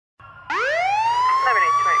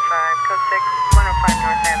code 6, 105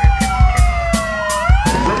 North Avenue 52.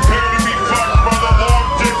 Prepare to be fucked by the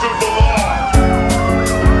long dick of the law.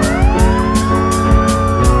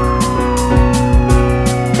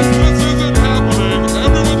 This isn't happening.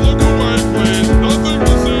 Everyone look away, please. Nothing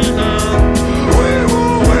to see here.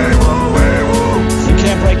 You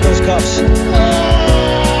can't break those cuffs.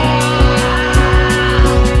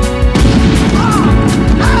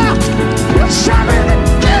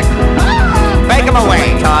 Make him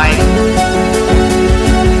away, Ty.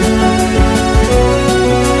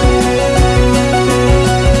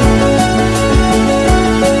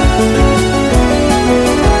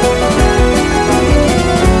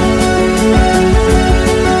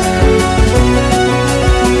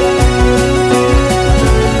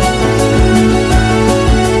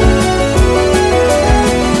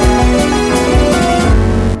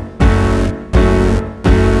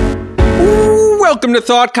 Welcome to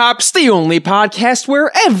Thought Cops, the only podcast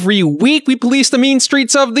where every week we police the mean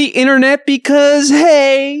streets of the internet because,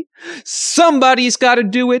 hey, somebody's got to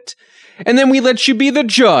do it. And then we let you be the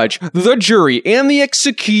judge, the jury, and the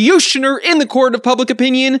executioner in the court of public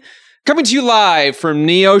opinion. Coming to you live from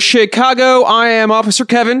Neo Chicago, I am Officer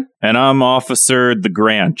Kevin. And I'm Officer the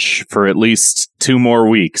Granch for at least 2 more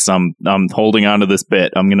weeks. I'm holding on to this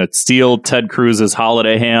bit. I'm going to steal Ted Cruz's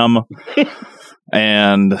holiday ham.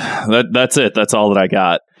 And that's it. That's all that I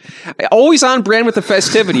got. Always on brand with the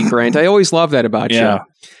festivity, Grant. I always love that about you.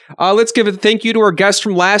 Let's give a thank you to our guest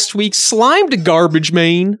from last week, Slimed Garbage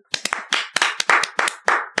Main.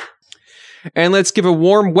 And let's give a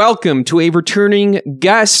warm welcome to a returning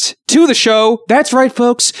guest to the show. That's right,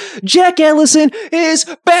 folks. Jack Allison is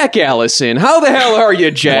back, Allison. How the hell are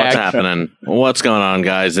you, Jack? What's happening? What's going on,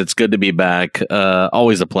 guys? It's good to be back.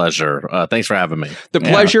 Always a pleasure. Thanks for having me. The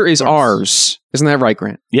pleasure is ours. Isn't that right,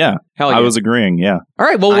 Grant? Yeah. Hell yeah. I was agreeing, yeah. All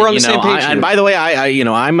right, well, we're on the same page. And by the way,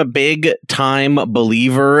 I'm a big time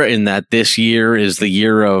believer in that this year is the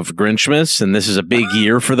year of Grinchmas, and this is a big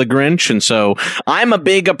year for the Grinch, and so I'm a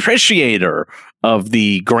big appreciator of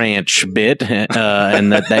the Granch bit,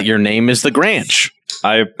 and that your name is the Granch.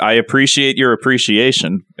 I appreciate your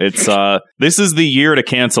appreciation. It's this is the year to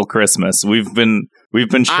cancel Christmas. We've been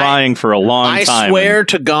trying for a long time. I swear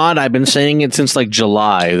to God, I've been saying it since like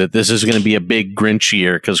July that this is going to be a big Grinch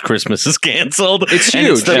year because Christmas is canceled. It's and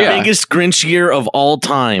huge. It's the biggest Grinch year of all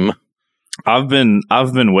time. I've been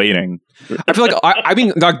waiting. I feel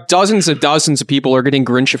like dozens of people are getting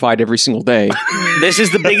Grinchified every single day. This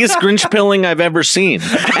is the biggest Grinch pilling I've ever seen.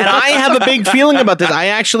 And I have a big feeling about this. I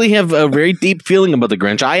actually have a very deep feeling about the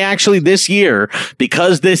Grinch. I actually, this year,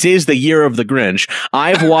 because this is the year of the Grinch,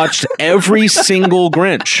 I've watched every single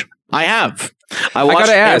Grinch. I have. I watched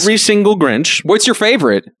every single Grinch. What's your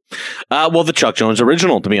favorite? Well, the Chuck Jones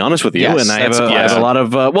original, to be honest with you. Yes, and I have a lot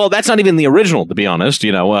of, well, that's not even the original, to be honest.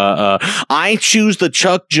 You know, I choose the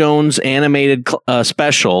Chuck Jones animated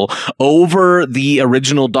special over the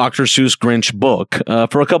original Dr. Seuss Grinch book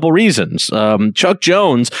for a couple reasons. Chuck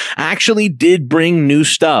Jones actually did bring new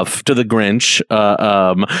stuff to the Grinch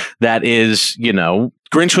that is, you know,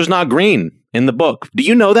 Grinch was not green in the book. Do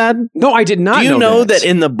you know that? No, I did not know Do you know that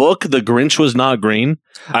in the book, the Grinch was not green?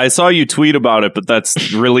 I saw you tweet about it, but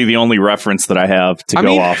that's really the only reference that I have to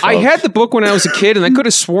go off of. I had the book when I was a kid, and I could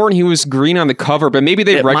have sworn he was green on the cover, but maybe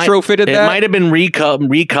they retrofitted that. It might have been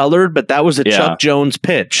recolored, but that was a Chuck Jones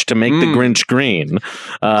pitch to make the Grinch green.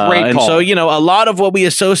 Great call. So, you know, a lot of what we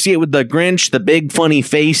associate with the Grinch, the big funny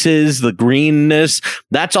faces, the greenness,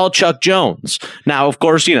 that's all Chuck Jones. Now, of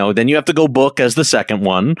course, you know, then you have to go book as the second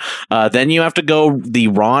one. Then you have to go the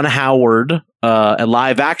Ron Howard a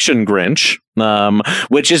live action Grinch,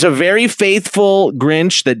 which is a very faithful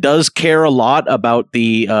Grinch that does care a lot about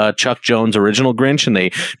the Chuck Jones original Grinch,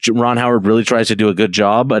 and Ron Howard really tries to do a good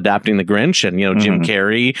job adapting the Grinch, and you know Jim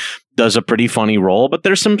Carrey does a pretty funny role, but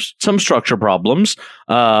there's some structure problems.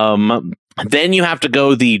 Then you have to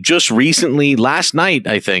go the just recently, last night,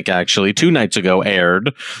 I think actually 2 nights ago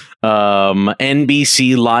aired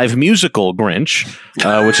NBC live musical Grinch,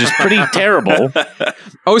 which is pretty terrible.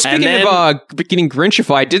 Oh, speaking of getting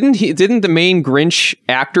Grinchified, didn't the main Grinch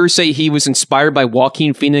actor say he was inspired by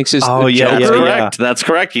Joaquin Phoenix's Joker? That's correct. That's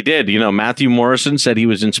correct. He did. You know, Matthew Morrison said he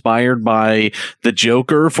was inspired by the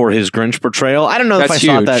Joker for his Grinch portrayal. I don't know if I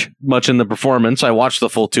saw that much in the performance. I watched the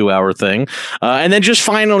full 2-hour thing. And then just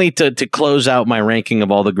finally to close out my ranking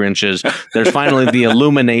of all the Grinches, there's finally the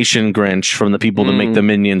Illumination Grinch from the people that make the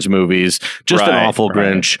Minions movies. Just an awful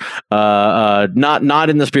Grinch. Not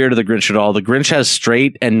in the spirit of the Grinch at all. The Grinch has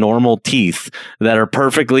straight and normal teeth that are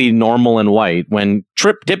perfectly normal and white, when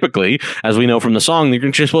typically, as we know from the song, the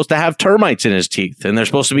Grinch is supposed to have termites in his teeth, and they're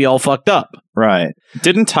supposed to be all fucked up. Right.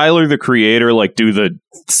 Didn't Tyler, the creator, like do the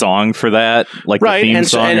song for that? Like Right, the theme and,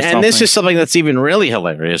 song or and this something? is something that's even really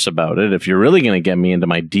hilarious about it. If you're really going to get me into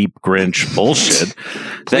my deep Grinch bullshit,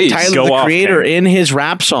 Please, that Tyler, go the off, creator, King. in his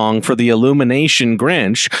rap song for the Illumination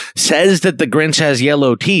Grinch, says that the Grinch has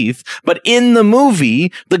yellow teeth, but in the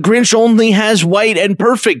movie, the Grinch only has white and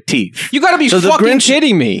perfect teeth. You got to be So the fucking Grinch-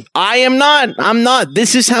 kidding me. I am not. I'm not.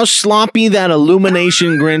 This is how sloppy that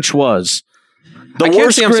Illumination Grinch was. The I can't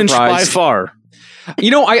worst say I'm Grinch by surprised. far.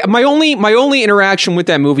 You know, my only interaction with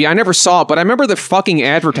that movie, I never saw it, but I remember the fucking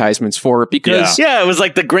advertisements for it because Yeah, it was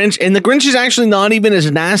like the Grinch, and the Grinch is actually not even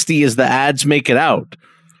as nasty as the ads make it out.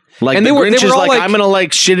 Like And the they were Grinch is all like, like- I'm gonna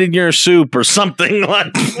like shit in your soup or something.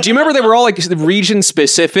 Like, do you remember they were all like region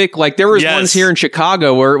specific? Like there was Yes. ones here in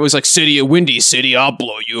Chicago where it was like City of Windy City, I'll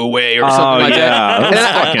blow you away or Oh, something like yeah. that. That And was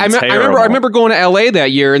I fucking remember I terrible. remember going to LA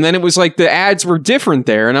that year and then it was like the ads were different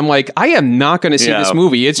there. And I'm like, I am not going to see Yeah. this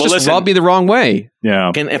movie. It's Well, just listen. rubbed me the wrong way.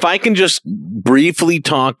 Yeah. and if I can just briefly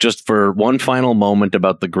talk just for one final moment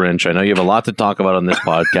about the Grinch, I know you have a lot to talk about on this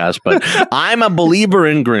podcast, but I'm a believer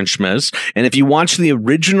in Grinchmas. And if you watch the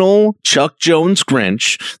original Chuck Jones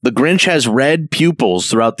Grinch, the Grinch has red pupils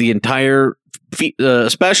throughout the entire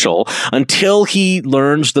special until he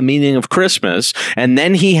learns the meaning of Christmas, and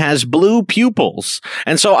then he has blue pupils.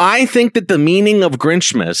 And so I think that the meaning of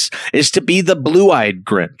Grinchmas is to be the blue-eyed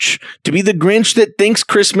Grinch, to be the Grinch that thinks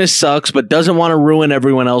Christmas sucks but doesn't want to ruin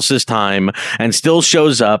everyone else's time and still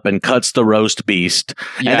shows up and cuts the roast beast.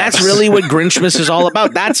 And Yes. that's really what Grinchmas is all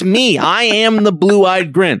about. That's me. I am the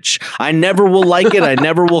blue-eyed Grinch. I never will like it. I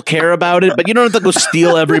never will care about it, but you don't have to go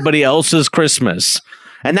steal everybody else's Christmas.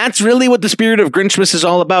 And that's really what the spirit of Grinchmas is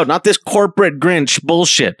all about. Not this corporate Grinch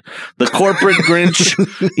bullshit. The corporate Grinch,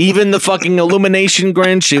 even the fucking Illumination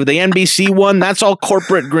Grinch, the NBC one, that's all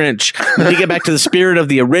corporate Grinch. We need to get back to the spirit of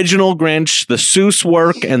the original Grinch, the Seuss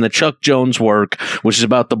work and the Chuck Jones work, which is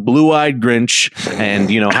about the blue-eyed Grinch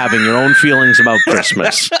and, you know, having your own feelings about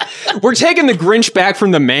Christmas. We're taking the Grinch back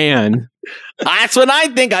from the man. That's what I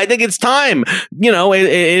think. I think it's time. You know, it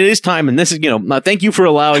is time. And this is, you know, thank you for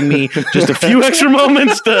allowing me just a few extra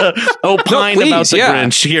moments to opine please, about the yeah.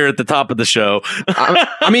 Grinch here at the top of the show.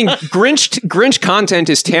 I mean, Grinch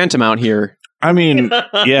content is tantamount here. I mean,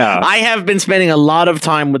 yeah. I have been spending a lot of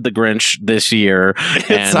time with the Grinch this year.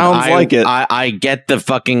 It sounds like it. I get the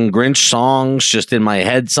fucking Grinch songs just in my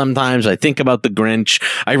head sometimes. I think about the Grinch.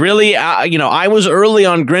 I really, you know, I was early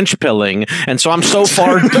on Grinch pilling, and so I'm so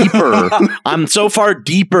far deeper. I'm so far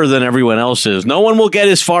deeper than everyone else is. No one will get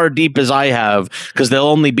as far deep as I have because they'll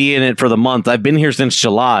only be in it for the month. I've been here since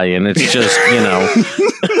July, and it's just, you know.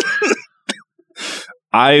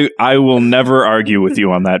 I will never argue with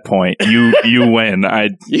you on that point. You win. Yeah,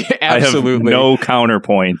 I have absolutely. no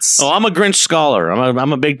counterpoints. Oh, I'm a Grinch scholar.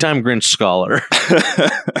 I'm a big time Grinch scholar.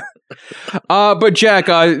 But Jack,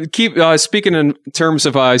 keep speaking in terms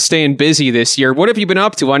of staying busy this year. What have you been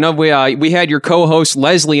up to? I know we had your co-host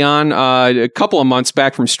Leslie on a couple of months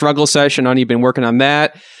back from Struggle Session. I know you've been working on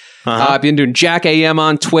that. I've been doing Jack AM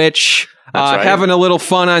on Twitch, That's right. having a little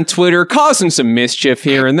fun on Twitter, causing some mischief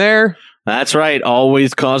here and there. That's right.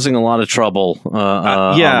 Always causing a lot of trouble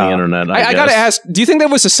on yeah. the internet. I got to ask, do you think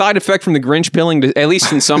that was a side effect from the Grinch pilling, at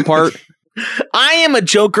least in some part? I am a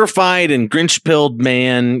Joker-fied and Grinch-pilled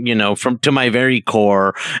man, you know, to my very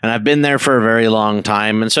core, and I've been there for a very long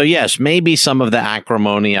time. And so, yes, maybe some of the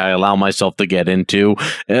acrimony I allow myself to get into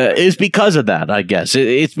is because of that, I guess.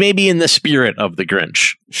 It's maybe in the spirit of the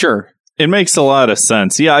Grinch. Sure. It makes a lot of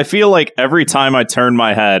sense. Yeah, I feel like every time I turn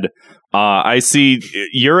my head, I see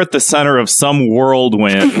you're at the center of some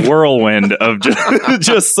whirlwind of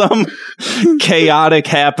just some chaotic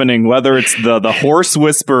happening, whether it's the horse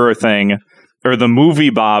whisperer thing or the movie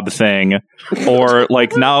Bob thing, or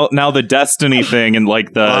like now the Destiny thing and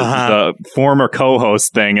like the former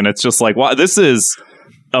co-host thing, and it's just like, wow, this is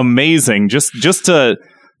amazing.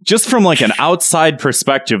 Just from like an outside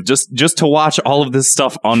perspective, just to watch all of this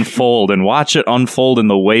stuff unfold and watch it unfold in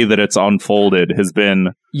the way that it's unfolded has been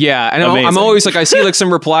Yeah, and I'm amazing. always like, I see like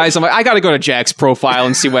some replies. I'm like, I got to go to Jack's profile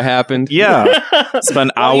and see what happened. Yeah.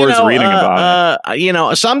 Spend hours reading about it. You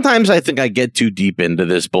know, sometimes I think I get too deep into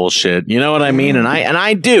this bullshit. You know what I mean? And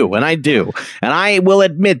I do. And I will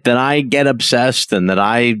admit that I get obsessed and that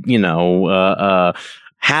I, you know,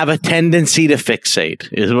 have a tendency to fixate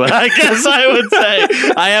is what I guess I would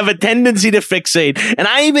say. I have a tendency to fixate. And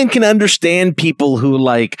I even can understand people who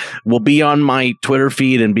like will be on my Twitter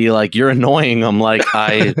feed and be like, you're annoying. I'm like,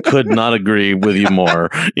 I could not agree with you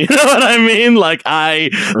more. You know what I mean? Like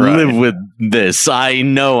I live with this. I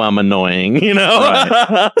know I'm annoying, you know?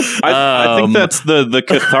 Right. I think that's the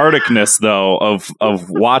catharticness though of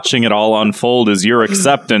watching it all unfold is your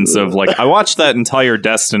acceptance of like, I watched that entire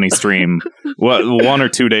Destiny stream 1 or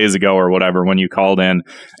 2 days ago or whatever when you called in,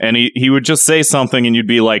 and he would just say something and you'd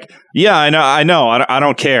be like, yeah, I know, I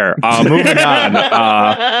don't care, moving on.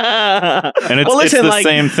 And it's the like,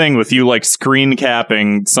 same thing with you like screen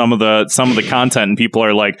capping some of the content, and people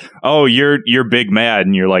are like, oh, you're big mad,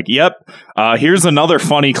 and you're like, yep, here's another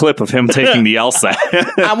funny clip of him taking the LSAT.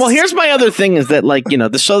 Well, here's my other thing is that like, you know,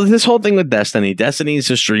 this whole thing with Destiny's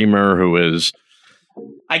a streamer who is,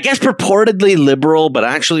 I guess, purportedly liberal, but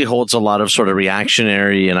actually holds a lot of sort of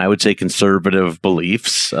reactionary and I would say conservative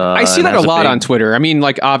beliefs. I see that a lot on Twitter. I mean,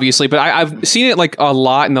 like, obviously, but I've seen it like a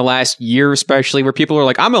lot in the last year, especially where people are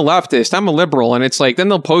like, I'm a leftist, I'm a liberal. And it's like, then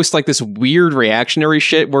they'll post like this weird reactionary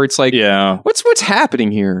shit where it's like, yeah, what's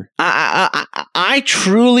happening here? I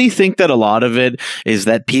truly think that a lot of it is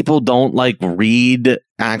that people don't like read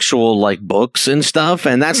actual like books and stuff,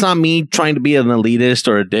 and that's not me trying to be an elitist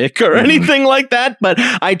or a dick or anything like that, but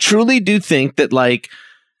I truly do think that like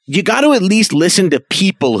you got to at least listen to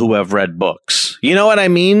people who have read books. You know what I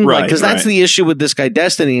mean? Right. Because that's the issue with this guy,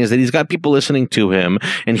 Destiny, is that he's got people listening to him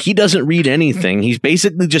and he doesn't read anything. He's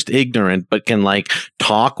basically just ignorant, but can like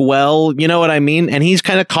talk well. You know what I mean? And he's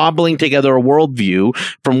kind of cobbling together a worldview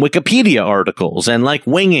from Wikipedia articles and like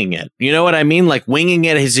winging it. You know what I mean? Like winging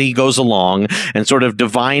it as he goes along and sort of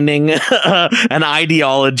divining an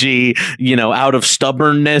ideology, you know, out of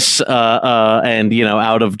stubbornness and, you know,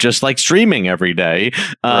 out of just like streaming every day.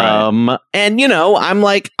 And, you know, I'm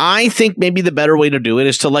like, I think maybe the better way to do it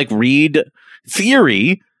is to like read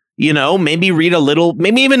theory, you know, maybe read a little,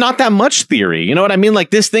 maybe even not that much theory. You know what I mean? Like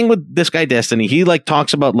this thing with this guy, Destiny, he like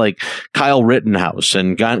talks about like Kyle Rittenhouse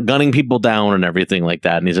and gunning people down and everything like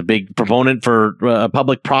that. And he's a big proponent for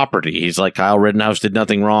public property. He's like, Kyle Rittenhouse did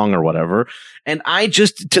nothing wrong or whatever. And I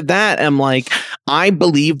just, to that, am like, I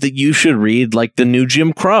believe that you should read like the new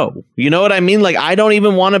Jim Crow. You know what I mean? Like, I don't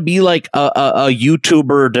even want to be like a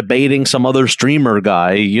YouTuber debating some other streamer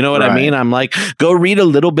guy. You know what I mean? I'm like, go read a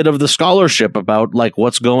little bit of the scholarship about like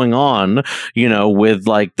what's going on, you know, with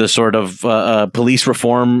like the sort of police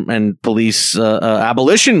reform and police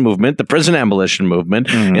abolition movement, the prison abolition movement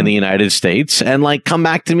in the United States. And like, come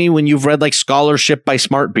back to me when you've read like scholarship by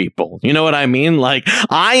smart people. You know what I mean? Like,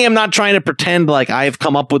 I am not trying to pretend like I've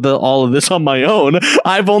come up with all of this on my own.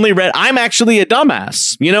 I've only read, I'm actually a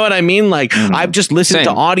dumbass. You know what I mean? Like I've just listened to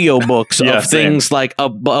audiobooks of things like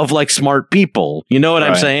of like smart people. You know what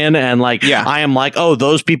I'm saying? And like, I am like, oh,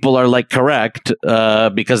 those people are like correct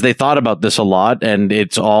because they thought about this a lot, and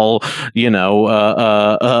it's all, you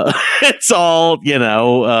know, it's all, you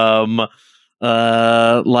know,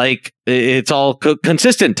 like it's all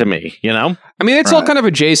consistent to me, you know? I mean, it's all kind of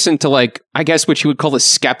adjacent to like, I guess what you would call the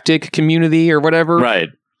skeptic community or whatever. Right.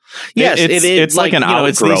 Yes, it's like an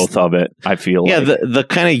outgrowth of it, I feel. Yeah, like. the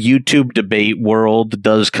kind of YouTube debate world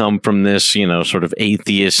does come from this, you know, sort of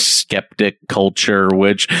atheist skeptic culture,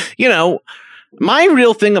 which, you know, my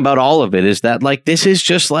real thing about all of it is that like this is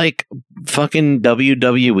just like fucking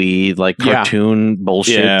WWE like cartoon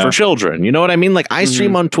bullshit for children. You know what I mean? Like I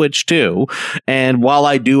stream on Twitch too, and while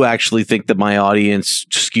I do actually think that my audience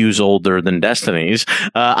skews older than Destiny's,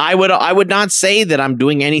 I would not say that I'm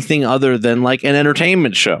doing anything other than like an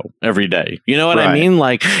entertainment show every day. You know what I mean?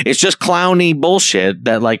 Like it's just clowny bullshit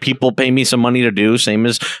that like people pay me some money to do, same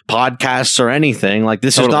as podcasts or anything. Like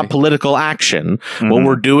this is not political action. What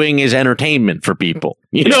we're doing is entertainment for people.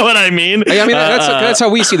 You know what I mean? I mean, that's how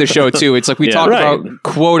we see the show too. It's like we talk about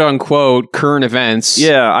quote unquote current events.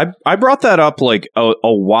 Yeah, I brought that up like a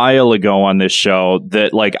while ago on this show,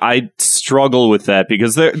 that like I struggle with that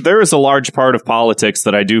because there is a large part of politics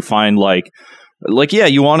that I do find like, yeah,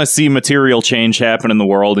 you want to see material change happen in the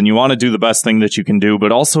world and you want to do the best thing that you can do,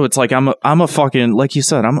 but also it's like I'm a fucking, like you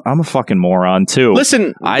said, I'm a fucking moron too.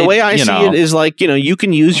 Listen, the way I see it is like, you know, you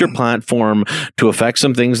can use your platform to affect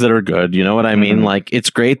some things that are good. You know what I mean? Like it's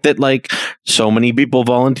great that like so many people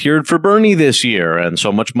volunteered for Bernie this year and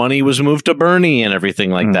so much money was moved to Bernie and everything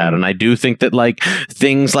like that. And I do think that like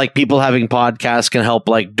things like people having podcasts can help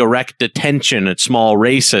like direct attention at small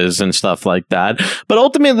races and stuff like that. But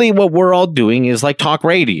ultimately what we're all doing is like talk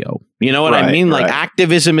radio. You know what I Right, mean? Like right.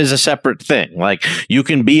 activism is a separate thing. Like you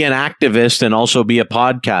can be an activist and also be a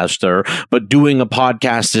podcaster, but doing a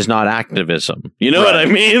podcast is not activism. You know what I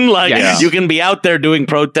mean? Like Yes. you can be out there doing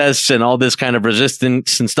protests and all this kind of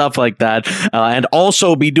resistance and stuff like that, and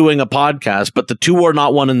also be doing a podcast, but the two are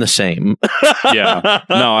not one and the same. Yeah.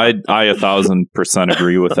 No, I 1,000%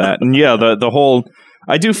 agree with that. And yeah, the whole,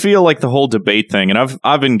 I do feel like the whole debate thing, and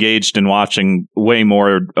I've engaged in watching way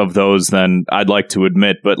more of those than I'd like to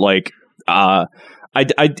admit, but like,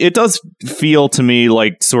 it does feel to me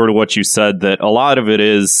like sort of what you said, that a lot of it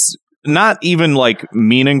is not even like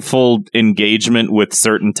meaningful engagement with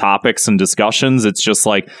certain topics and discussions. It's just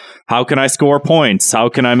like, how can I score points? How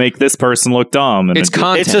can I make this person look dumb? And It's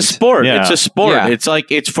content. It's a sport. Yeah. It's a sport. Yeah. It's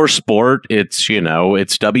like it's for sport. It's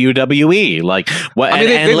it's WWE. Like what? I mean,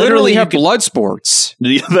 and they literally have you can- blood sports.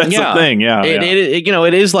 that's the thing. Yeah.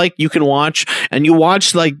 It is like you can watch and you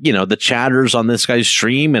watch like the chatters on this guy's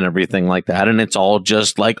stream and everything like that, and it's all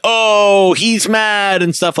just like, oh, he's mad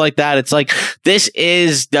and stuff like that. It's like this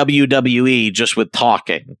is WWE just with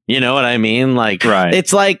talking. You know what I mean? Like, Right.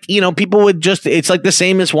 It's like people would just. It's like the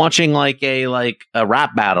same as watching like a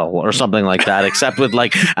rap battle or something like that, except with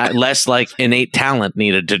like less like innate talent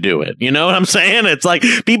needed to do it. You know what I'm saying? It's like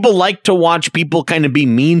people like to watch people kind of be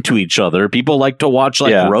mean to each other. People like to watch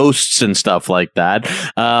like roasts and stuff like that.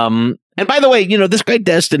 And by the way, this guy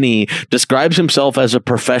Destiny describes himself as a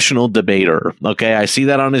professional debater. Okay, I see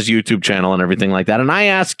that on his YouTube channel and everything like that. And I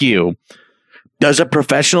ask you, does a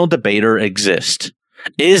professional debater exist?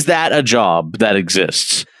 Is that a job that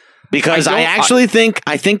exists? Because I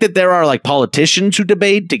think that there are like politicians who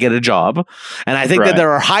debate to get a job, and I think that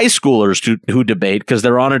there are high schoolers who debate because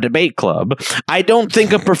they're on a debate club. I don't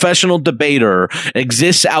think a professional debater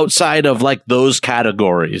exists outside of like those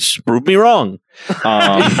categories. Prove me wrong.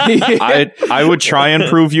 I would try and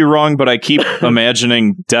prove you wrong, but I keep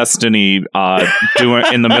imagining Destiny doing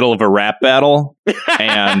in the middle of a rap battle,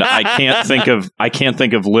 and I can't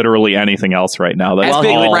think of literally anything else right now. That's Epic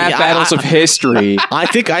all. rap battles of history. I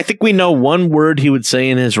think we know one word he would say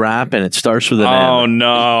in his rap, and it starts with an Oh M.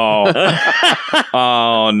 no!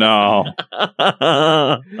 Oh no!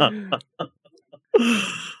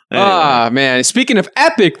 Ah, man. Speaking of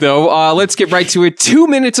epic, though, let's get right to it. 2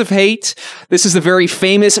 minutes of hate. This is the very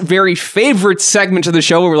famous, very favorite segment of the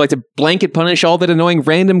show where we like to blanket punish all that annoying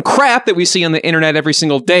random crap that we see on the internet every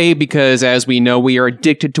single day because, as we know, we are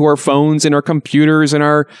addicted to our phones and our computers and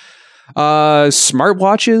our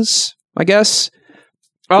smartwatches, I guess.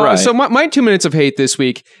 Right. So my 2 minutes of hate this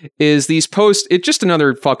week is these posts. It's just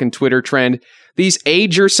another fucking Twitter trend. These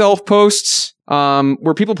age yourself posts,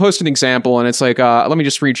 where people post an example and it's like, let me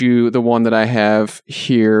just read you the one that I have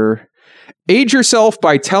here. Age yourself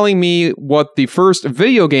by telling me what the first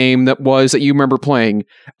video game that you remember playing.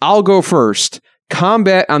 I'll go first.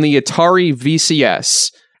 Combat on the Atari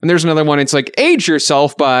VCS. And there's another one. It's like, age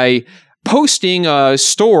yourself by posting a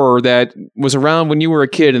store that was around when you were a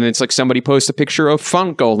kid, and it's like somebody posts a picture of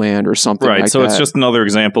Funkoland or something Right, like so that. it's just another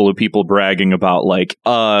example of people bragging about like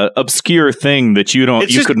obscure thing that you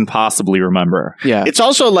couldn't possibly remember. Yeah. It's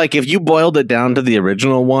also like if you boiled it down to the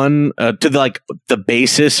original one, to like the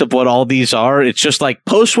basis of what all these are, it's just like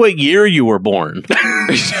post what year you were born.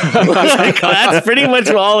 Like, that's pretty much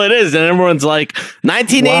all it is, and everyone's like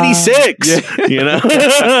 1986. Wow. You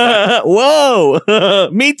know, whoa,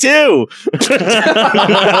 me too.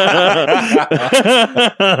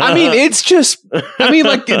 I mean,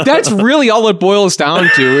 like, that's really all it boils down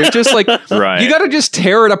to. It's just like, Right. you got to just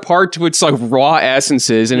tear it apart to its like raw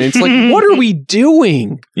essences. And it's like, what are we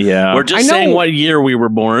doing? Yeah. We're just I know. saying what year we were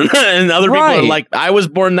born, and other people are Right. like, I was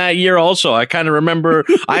born that year also. I kind of remember.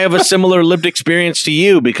 I have a similar lived experience to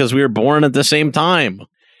you because we were born at the same time.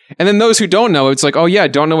 And then those who don't know, it's like, oh yeah,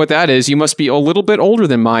 don't know what that is. You must be a little bit older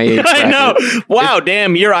than my age. I know. bracket. Wow,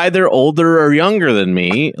 damn, you're either older or younger than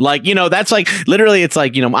me. Like, that's like literally, it's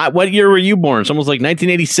like, what year were you born? Someone's like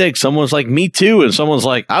 1986. Someone's like me too. And someone's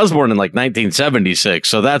like, I was born in like 1976.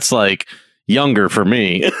 So that's like younger for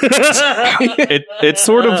me. It's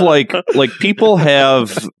sort of like people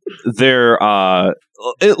have their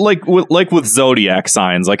like with zodiac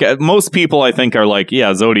signs. Like most people, I think, are like,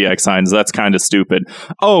 yeah, zodiac signs. That's kind of stupid.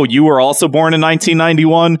 Oh, you were also born in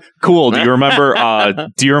 1991. Cool. Do you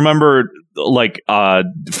remember? Like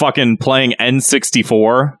fucking playing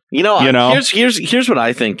N64? You know, here's what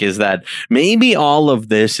I think is that maybe all of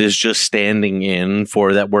this is just standing in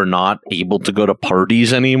for that we're not able to go to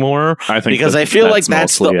parties anymore. I think because I feel like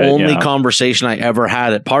that's the mostly it, only yeah. conversation I ever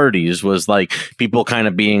had at parties was like people kind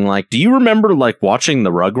of being like, "Do you remember like watching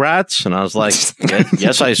the Rugrats?" And I was like,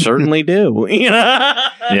 "Yes, I certainly do."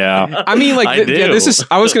 Yeah. I mean, like, I do.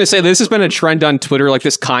 I was going to say, this has been a trend on Twitter, like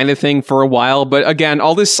this kind of thing for a while. But again,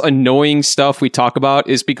 all this annoying stuff we talk about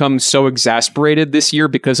is become so exasperated this year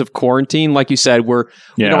because of quarantine. Like you said, we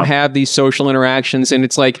don't have these social interactions. And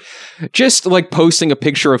it's like, just like posting a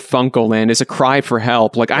picture of Funkoland is a cry for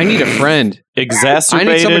help. Like, I need a friend. Exacerbated,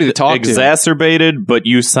 I need somebody to talk to. Exacerbated, but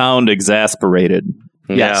you sound exasperated.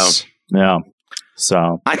 Yes. Yeah.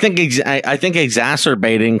 So I think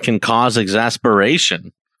exacerbating can cause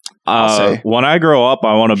exasperation. when I grow up,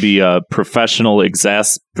 I want to be a professional Fuck!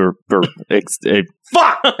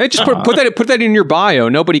 Hey, just put that in your bio.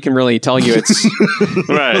 Nobody can really tell you it's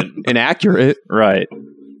right, inaccurate. Right.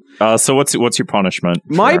 So what's your punishment?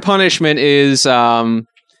 My punishment is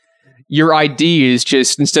your ID is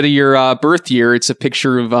just, instead of your birth year, it's a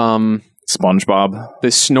picture of SpongeBob, the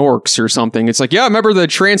Snorks or something. It's like, yeah, remember the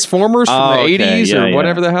Transformers from the 80s or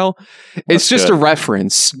whatever the hell? It's just a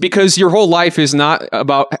reference, because your whole life is not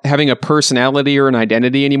about having a personality or an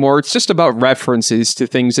identity anymore. It's just about references to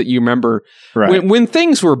things that you remember when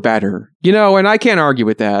things were better, you know, and I can't argue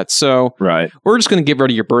with that. So we're just going to get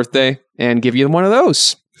rid of your birthday and give you one of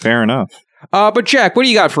those. Fair enough. But Jack, what do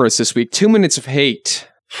you got for us this week? 2 minutes of hate.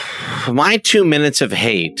 My 2 minutes of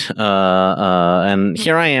hate, and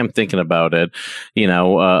here I am thinking about it. You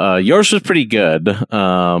know, yours was pretty good.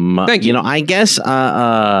 Thank you. You know, I guess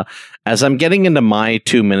as I'm getting into my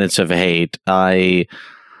 2 minutes of hate, I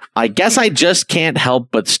guess I just can't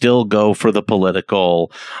help but still go for the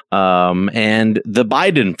political and the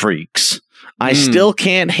Biden freaks. I still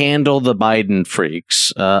can't handle the Biden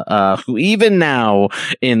freaks, who even now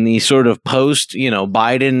in the sort of post, you know,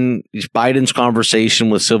 Biden's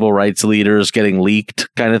conversation with civil rights leaders getting leaked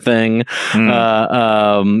kind of thing. You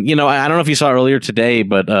know, I don't know if you saw earlier today,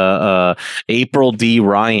 but April D.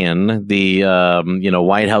 Ryan, the you know,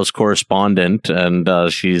 White House correspondent, and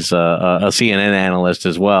she's a CNN analyst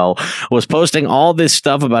as well, was posting all this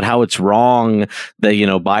stuff about how it's wrong that, you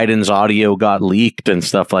know, Biden's audio got leaked and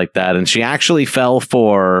stuff like that, and she actually fell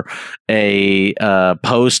for a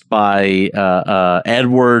post by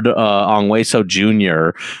Edward Ongweso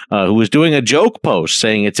Jr., who was doing a joke post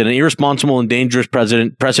saying it's an irresponsible and dangerous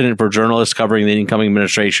precedent for journalists covering the incoming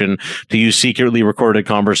administration to use secretly recorded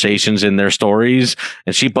conversations in their stories.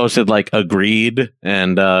 And she posted like agreed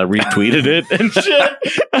and retweeted it and shit.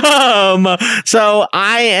 So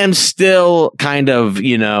I am still kind of,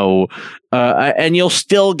 you know, and you'll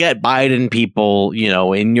still get Biden people, you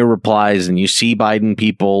know, in your replies, and you see Biden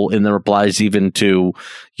people in the replies, even to,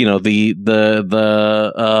 you know, the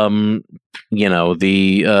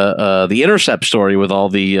Intercept story with all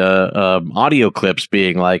the audio clips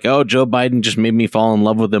being like, oh, Joe Biden just made me fall in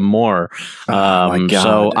love with him more. my God.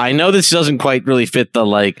 So I know this doesn't quite really fit the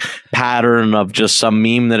like pattern of just some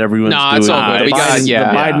meme that everyone's doing. It's all good. The Biden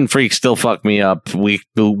Yeah. freaks still fuck me up week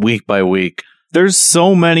by week. There's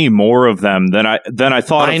so many more of them than I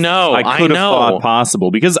thought. I know. I could have thought possible,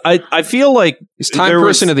 because I feel like It's Time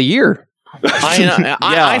Person of the Year.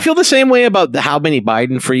 I feel the same way about how many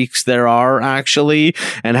Biden freaks there are, actually,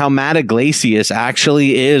 and how Matt Iglesias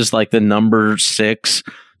actually is like the number 6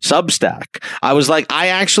 Substack. I was like, I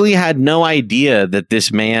actually had no idea that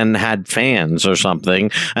this man had fans or something,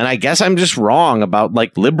 and I guess I'm just wrong about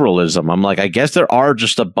like liberalism. I'm like, I guess there are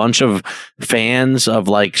just a bunch of fans of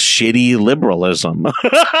like shitty liberalism.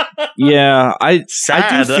 Yeah, I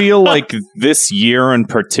do feel like this year in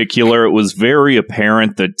particular, it was very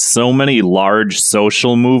apparent that so many large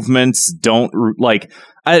social movements don't like.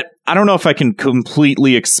 I don't know if I can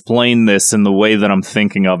completely explain this in the way that I'm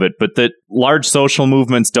thinking of it, but that large social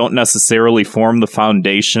movements don't necessarily form the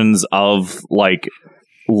foundations of like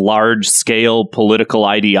large scale political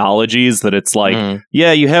ideologies. That it's like,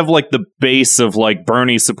 yeah, you have like the base of like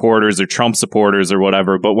Bernie supporters or Trump supporters or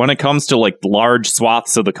whatever, but when it comes to like large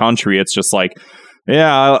swaths of the country, it's just like,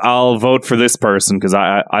 yeah, I'll vote for this person because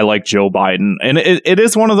I like Joe Biden. And it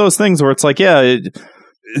is one of those things where it's like, yeah,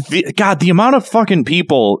 the amount of fucking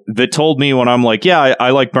people that told me when I'm like, yeah,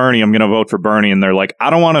 I like Bernie, I'm going to vote for Bernie. And they're like, I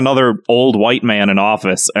don't want another old white man in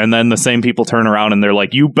office. And then the same people turn around and they're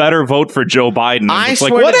like, you better vote for Joe Biden. And it's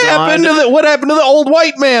like, what happened to the old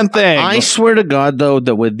white man thing? I swear to God, though,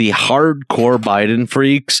 that with the hardcore Biden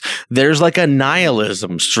freaks, there's like a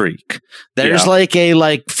nihilism streak. There's like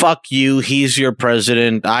a fuck you, he's your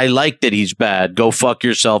president. I like that he's bad. Go fuck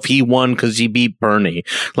yourself. He won because he beat Bernie.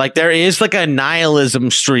 Like there is like a nihilism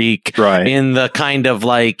streak, Right. in the kind of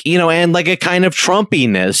like, and like a kind of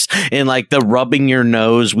Trumpiness in like the rubbing your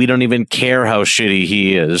nose. We don't even care how shitty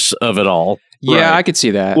he is of it all. Yeah, Right. I could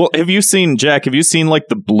see that. Well, have you seen like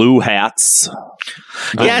the blue hats?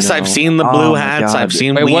 Yes, no. I've seen the Oh blue my hats. God. I've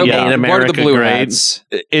seen Wait, We what, Made what America are the blue Great. hats?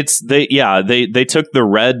 They took the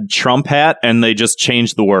red Trump hat and they just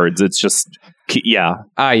changed the words. It's just yeah.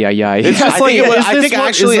 It's just like, is this I think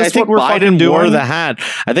what we're fucking Biden wore doing? the hat.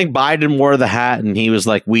 I think Biden wore the hat and he was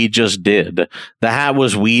like, "We just did." The hat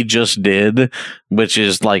was "We just did," which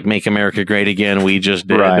is like "Make America Great Again." We just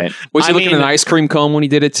did. Right. Was he I looking at mean, an ice cream cone when he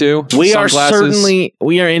did it too? We are Sunglasses?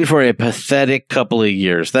 in for a pathetic couple of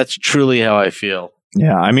years. That's truly how I feel.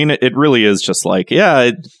 Yeah, I mean, it really is just like,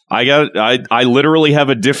 I literally have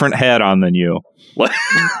a different hat on than you.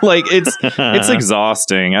 Like it's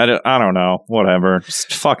exhausting. I don't know. Whatever.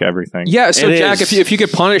 Just fuck everything. Yeah. So It Jack, is. if you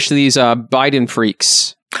could punish these Biden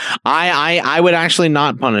freaks, I would actually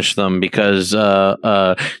not punish them because they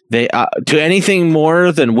to anything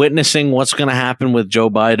more than witnessing what's going to happen with Joe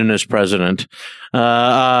Biden as president.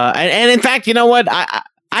 And in fact, you know what?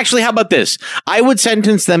 Actually, how about this? I would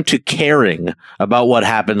sentence them to caring about what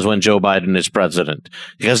happens when Joe Biden is president,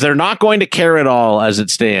 because they're not going to care at all as it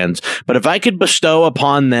stands. But if I could bestow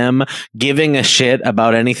upon them giving a shit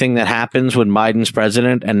about anything that happens when Biden's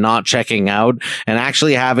president and not checking out and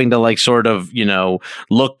actually having to like sort of,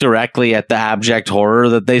 look directly at the abject horror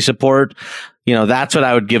that they support, that's what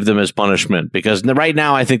I would give them as punishment, because right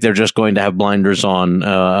now I think they're just going to have blinders on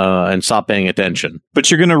and stop paying attention. But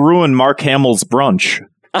you're going to ruin Mark Hamill's brunch.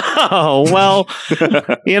 Oh, well, if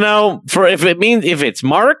it's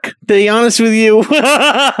Mark, to be honest with you,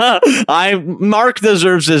 Mark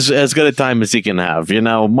deserves as good a time as he can have.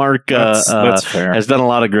 Mark That's fair. has done a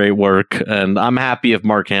lot of great work, and I'm happy if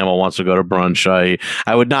Mark Hamill wants to go to brunch.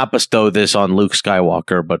 I would not bestow this on Luke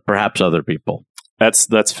Skywalker, but perhaps other people. That's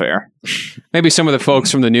fair. maybe some of the folks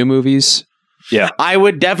from the new movies. Yeah, I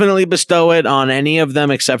would definitely bestow it on any of them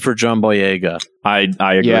except for John Boyega. I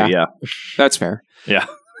agree. Yeah. That's fair. Yeah.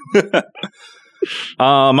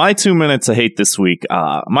 My 2 minutes of hate this week.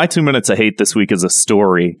 My 2 minutes of hate this week is a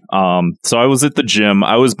story. So I was at the gym.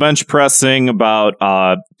 I was bench pressing about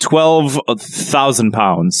 12,000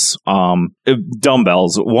 pounds.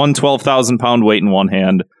 Dumbbells. One 12,000 pound weight in one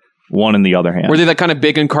hand, one in the other hand. Were they that kind of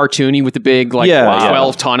big and cartoony with the big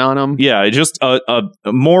 12 ton on them? Yeah, just a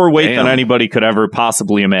more weight Damn. than anybody could ever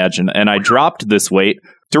possibly imagine. And I dropped this weight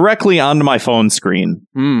directly onto my phone screen.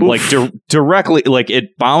 Like directly, like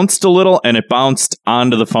it bounced a little and it bounced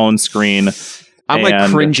onto the phone screen. I'm like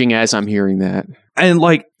And- cringing as I'm hearing that. And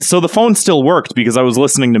like, so the phone still worked because I was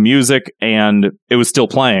listening to music and it was still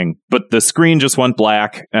playing, but the screen just went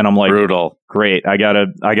black and I'm like, Brutal. great. I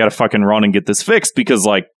gotta fucking run and get this fixed because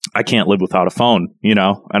like I can't live without a phone,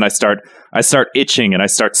 and I start itching and I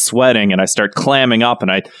start sweating and I start clamming up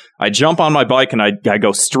and I jump on my bike and I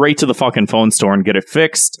go straight to the fucking phone store and get it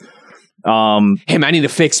fixed. Hey, man, I need a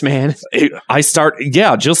fix, man.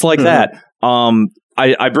 Just like that.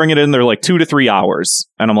 I bring it in there like 2 to 3 hours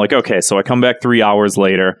and I'm like, okay, so I come back 3 hours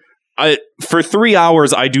later. For 3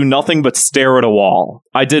 hours, I do nothing but stare at a wall.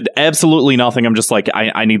 I did absolutely nothing. I'm just like,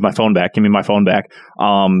 I need my phone back. Give me my phone back.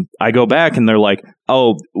 I go back and they're like,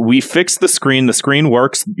 oh, we fixed the screen. The screen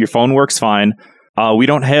works. Your phone works fine. We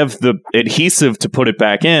don't have the adhesive to put it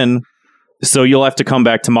back in. So you'll have to come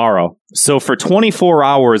back tomorrow. So for 24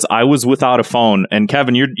 hours, I was without a phone. And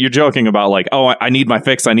Kevin, you're joking about like, oh, I need my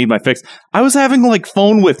fix. I need my fix. I was having like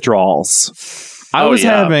phone withdrawals. I was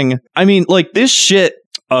having, like this shit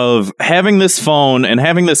of having this phone and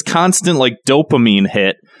having this constant like dopamine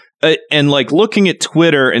hit and like looking at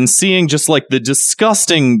Twitter and seeing just like the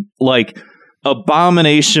disgusting like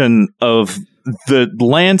abomination of the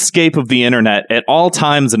landscape of the internet at all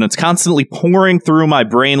times, and it's constantly pouring through my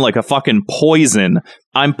brain like a fucking poison.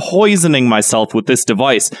 I'm poisoning myself with this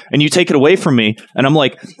device, and you take it away from me, and I'm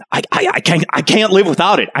like, I can't live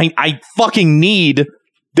without it. I fucking need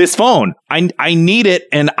this phone. I need it,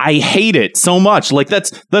 and I hate it so much. Like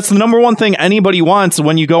that's the number one thing anybody wants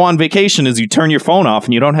when you go on vacation is you turn your phone off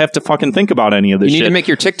and you don't have to fucking think about any of this You shit. need to make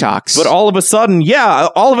your TikToks. But all of a sudden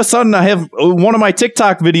I have one of my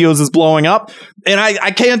TikTok videos is blowing up and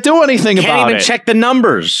I can't do anything Can't about even it. check the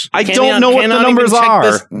numbers. I don't know what the Cannot even numbers check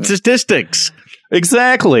are. the statistics.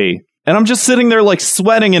 Exactly. And I'm just sitting there like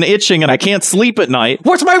sweating and itching and I can't sleep at night.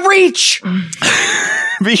 What's my reach?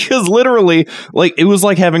 because literally, like, it was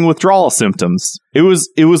like having withdrawal symptoms. It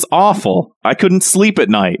was awful. I couldn't sleep at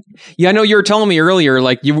night. Yeah, I know you were telling me earlier,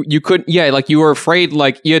 like you couldn't. Yeah, like you were afraid,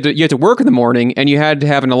 like you had to work in the morning, and you had to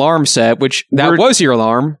have an alarm set, which was your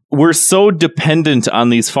alarm. We're so dependent on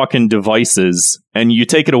these fucking devices, and you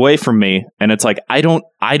take it away from me, and it's like I don't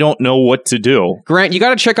know what to do. Grant, you got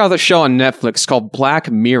to check out the show on Netflix called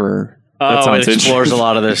Black Mirror. That sounds it explores a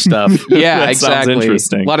lot of this stuff. Yeah, That sounds exactly.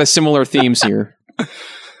 interesting. A lot of similar themes here.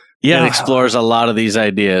 Yeah, It explores a lot of these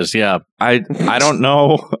ideas. Yeah. I don't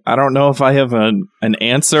know. I don't know if I have an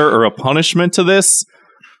answer or a punishment to this,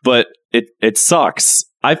 but it sucks.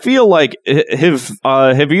 I feel like have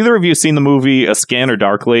either of you seen the movie A Scanner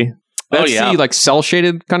Darkly? That's yeah. the like cell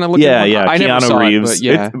shaded kind of looking. Yeah, one. yeah. I never Keanu saw Reeves. it, but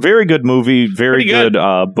yeah. It's very good movie. Very Pretty good.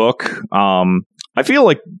 book. I feel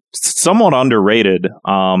like somewhat underrated.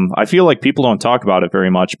 I feel like people don't talk about it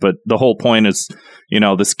very much, but the whole point is,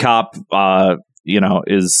 this cop,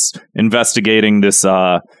 is investigating this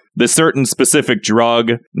certain specific drug,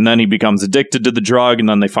 and then he becomes addicted to the drug, and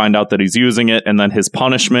then they find out that he's using it, and then his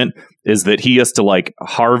punishment is that he has to like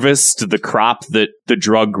harvest the crop that the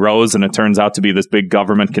drug grows, and it turns out to be this big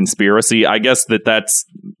government conspiracy. I guess that's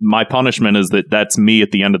my punishment, is that's me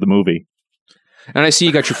at the end of the movie. And I see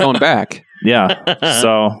you got your phone back. Yeah.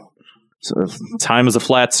 so time is a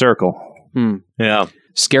flat circle. Yeah.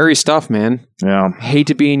 Scary stuff, man. Yeah. Hate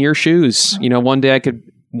to be in your shoes. One day I could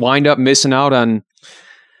wind up missing out on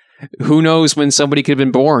who knows when somebody could have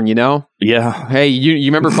been born, Yeah. Hey, you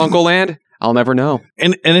remember Funko Land? I'll never know.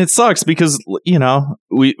 And it sucks because,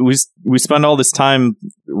 we spend all this time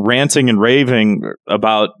ranting and raving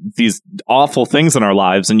about these awful things in our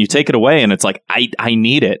lives, and you take it away and it's like, I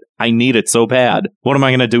need it. I need it so bad. What am I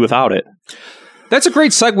going to do without it? That's a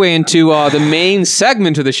great segue into the main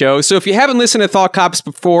segment of the show. So if you haven't listened to Thought Cops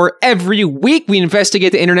before, every week we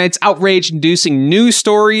investigate the internet's outrage-inducing news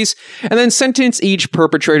stories and then sentence each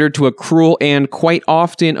perpetrator to a cruel and quite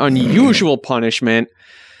often unusual punishment.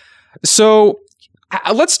 So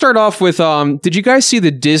let's start off with, did you guys see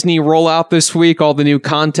the Disney rollout this week? All the new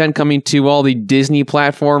content coming to all the Disney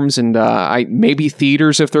platforms and maybe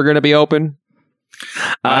theaters if they're going to be open?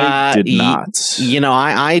 I did not.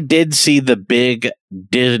 I did see the big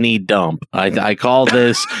Disney dump. I call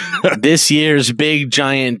this year's big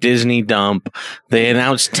giant Disney dump. They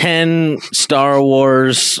announced 10 Star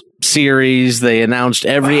Wars series. They announced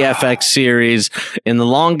every FX series in the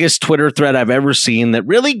longest Twitter thread I've ever seen that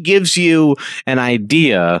really gives you an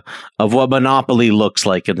idea of what Monopoly looks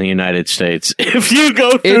like in the United States. If you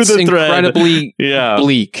go through the thread. It's incredibly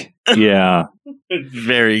bleak. Yeah.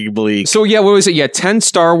 Very bleak. So yeah, what was it? Yeah, 10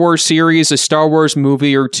 Star Wars series, a Star Wars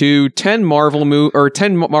movie or two, 10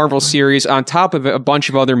 Marvel series on top of a bunch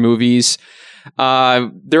of other movies.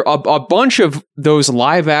 There are a bunch of those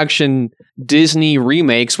live action Disney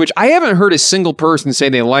remakes, which I haven't heard a single person say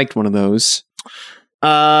they liked one of those.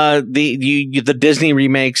 The Disney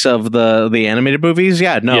remakes of the animated movies,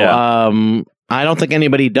 I don't think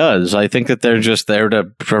anybody does. I think that they're just there to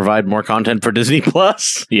provide more content for Disney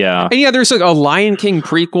Plus. Yeah. And yeah, there's like a Lion King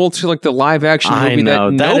prequel to like the live action movie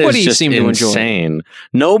that nobody seemed to enjoy. Insane.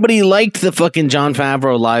 Nobody liked the fucking Jon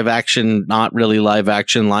Favreau live action, not really live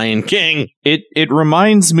action Lion King. It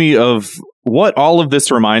reminds me of what all of this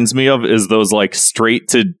reminds me of is those like straight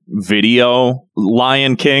to video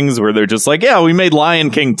Lion Kings where they're just like, yeah, we made Lion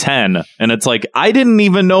King 10. And it's like, I didn't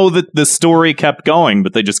even know that the story kept going,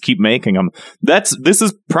 but they just keep making them. This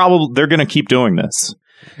is probably, they're going to keep doing this.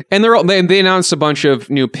 And they announced a bunch of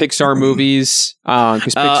new Pixar movies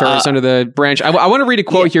because Pixar is under the branch. I want to read a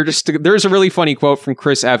quote here. There's a really funny quote from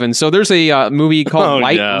Chris Evans. So there's a movie called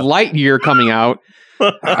Lightyear coming out.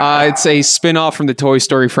 It's a spin-off from the Toy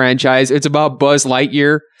Story franchise. It's about Buzz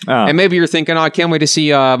Lightyear. And maybe you're thinking, I can't wait to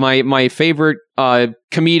see my favorite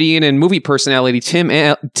comedian and movie personality, Tim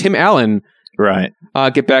Allen, right,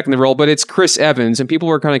 get back in the role. But it's Chris Evans, and people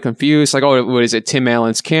were kind of confused, like, oh, what is it? Tim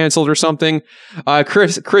Allen's canceled or something?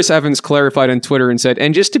 Chris Evans clarified on Twitter and said,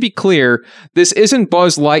 and just to be clear, this isn't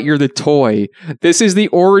Buzz Lightyear the toy. This is the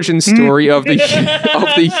origin story of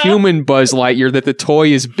the human Buzz Lightyear that the toy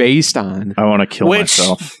is based on. I want to kill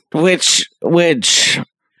myself. Which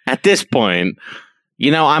at this point,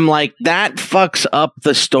 I'm like, that fucks up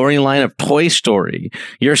the storyline of Toy Story.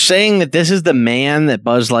 You're saying that this is the man that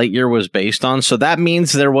Buzz Lightyear was based on, so that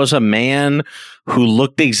means there was a man who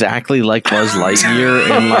looked exactly like Buzz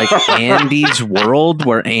Lightyear in like Andy's world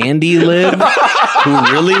where Andy lived, who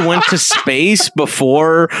really went to space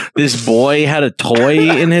before this boy had a toy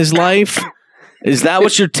in his life. Is that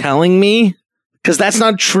what you're telling me? Because that's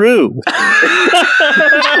not true.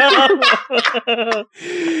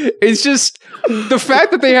 It's just the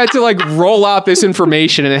fact that they had to like roll out this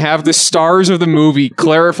information and have the stars of the movie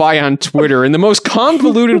clarify on Twitter in the most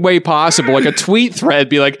convoluted way possible, like a tweet thread,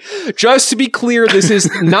 be like, just to be clear, this is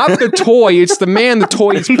not the toy, it's the man the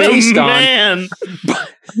toy is based on.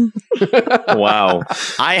 Wow.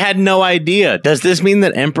 I had no idea. Does this mean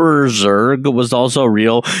that Emperor Zurg was also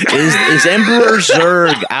real? Is Emperor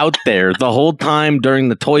Zurg out there the whole time during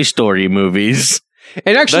the Toy Story movies?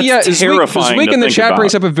 And actually, That's terrifying Zweek to in the think chat about.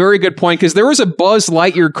 brings up a very good point because there was a Buzz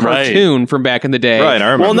Lightyear cartoon from back in the day. Right,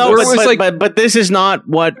 I remember. Well, no, Where it was like- but this is not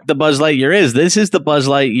what the Buzz Lightyear is. This is the Buzz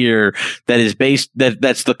Lightyear that is based.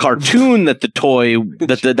 That's the cartoon that the toy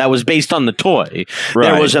that was based on the toy.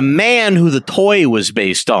 Right. There was a man who the toy was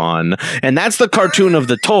based on, and that's the cartoon of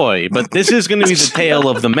the toy. But this is going to be the tale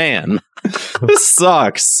of the man. This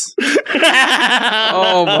sucks.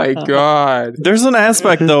 Oh my god. There's an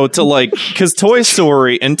aspect though to like, because Toy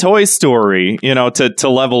Story, you know, to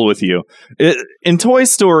level with you, in Toy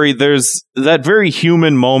Story, there's that very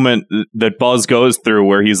human moment that Buzz goes through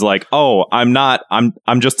where he's like, "Oh,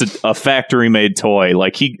 I'm just a factory made toy."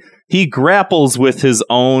 Like he grapples with his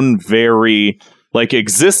own very like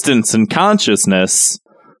existence and consciousness.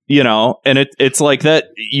 You know, and it's like that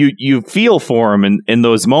you feel for him in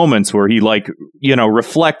those moments where he like, you know,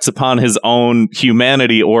 reflects upon his own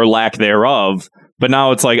humanity or lack thereof. But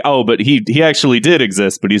now it's like, oh, but he actually did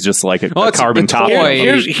exist, but he's just like a it's carbon the copy.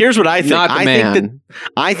 toy. Here's what I think. Not the man.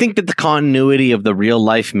 I think that the continuity of the real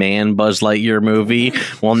life man Buzz Lightyear movie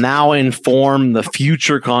will now inform the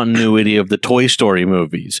future continuity of the Toy Story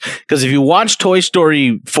movies. Because if you watch Toy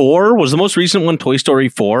Story 4, was the most recent one Toy Story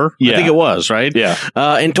 4? Yeah. I think it was, right? Yeah.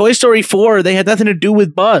 In Toy Story 4, they had nothing to do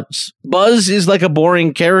with Buzz. Buzz is like a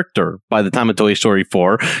boring character by the time of Toy Story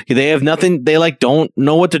 4. They have nothing, they like don't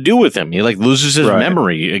know what to do with him. He like loses his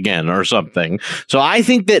memory again or something. So I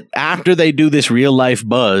think that after they do this real life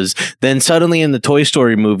Buzz, then suddenly in the Toy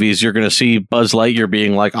Story movies, you're going to see Buzz Lightyear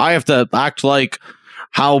being like, I have to act like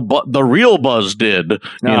how the real Buzz did, you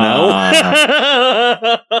know?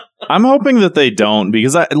 I'm hoping that they don't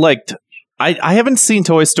because I haven't seen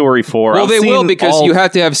Toy Story 4. Well, I've they will seen because you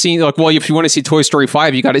have to have seen like, well, if you want to see Toy Story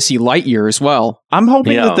 5, you got to see Lightyear as well. I'm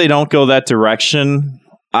hoping Yeah. that they don't go that direction.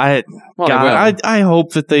 I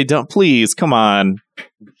hope that they don't. Please, come on.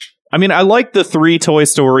 I mean, I like the 3 Toy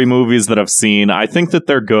Story movies that I've seen. I think that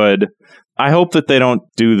they're good. I hope that they don't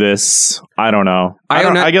do this. I don't know.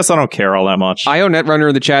 I guess I don't care all that much. Netrunner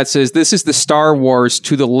in the chat says, this is the Star Wars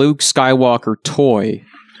to the Luke Skywalker toy.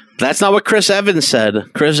 That's not what Chris Evans said.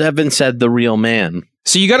 Chris Evans said the real man.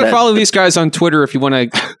 So you got to follow these guys on Twitter if you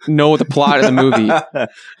want to know the plot of the movie.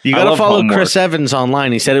 You I got to love follow homework. Chris Evans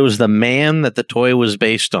online. He said it was the man that the toy was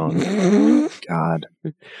based on. God.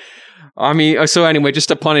 I mean, so anyway, just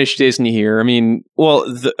to punish Disney here. I mean, Well,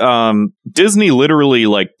 Disney literally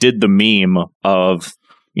like did the meme of,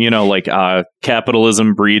 you know, like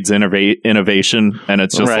capitalism breeds innovation, and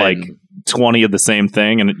it's just Right. like 20 of the same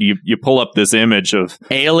thing, and you pull up this image of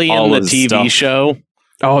Alien, all the his TV stuff. show.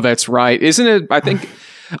 oh, that's right. Isn't it? I think,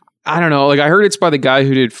 I don't know. Like, I heard it's by the guy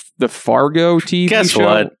who did the Fargo TV Guess show.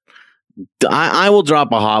 what? I will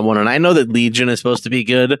drop a hot one, and I know that Legion is supposed to be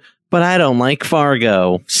good, but I don't like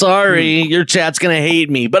Fargo. Sorry, your chat's gonna hate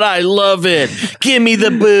me, but I love it. Give me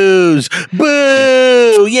the booze.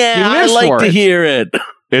 Boo! Yeah, He I lives like for to it. hear it.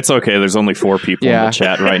 it's okay. There's only 4 people in Yeah. the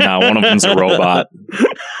chat right now. One of them's a robot.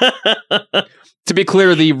 To be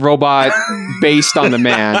clear, the robot based on the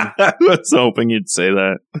man. I was hoping you'd say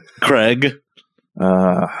that. Craig.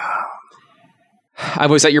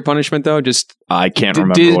 Was that your punishment, though? Just I can't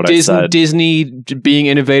remember what I said. Disney being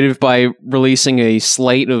innovative by releasing a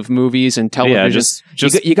slate of movies and television. Yeah,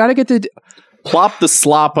 just you got to get the plop the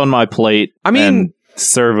slop on my plate. I mean- and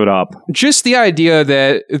serve it up. just the idea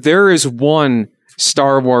that there is one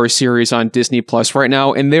Star Wars series on Disney Plus right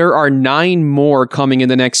now, and there are 9 more coming in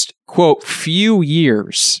the next quote few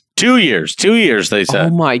years. 2 years. 2 years, they Oh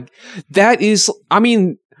said. my, that is. I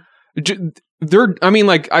mean,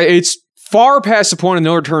 it's far past the point of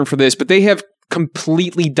no return for this, but they have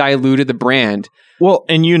completely diluted the brand. Well,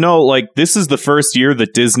 and you know, like this is the first year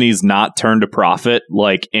that Disney's not turned a profit,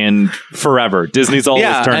 like in forever. Disney's always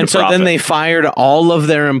Yeah, turned and a so profit. then they fired all of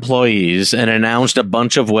their employees and announced a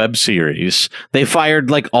bunch of web series. They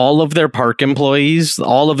fired like all of their park employees.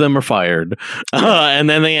 All of them are fired. And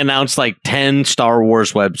then they announced like 10 Star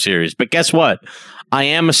Wars web series. But guess what? I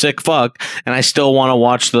am a sick fuck, and I still want to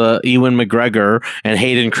watch the Ewan McGregor and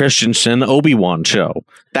Hayden Christensen Obi-Wan show.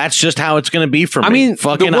 That's just how it's going to be for me. I mean,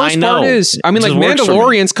 fucking, the worst I know. part is, I mean, It like, just works for me.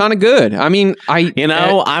 Mandalorian's kind of good. I mean,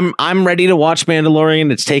 I'm ready to watch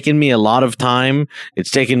Mandalorian. It's taken me a lot of time.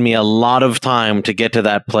 To get to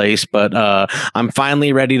that place, but I'm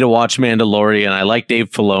finally ready to watch Mandalorian. I like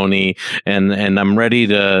Dave Filoni, and I'm ready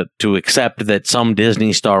to accept that some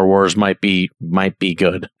Disney Star Wars might be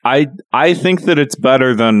good. I think that it's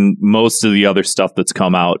better than most of the other stuff that's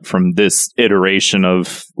come out from this iteration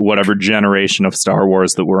of whatever generation of Star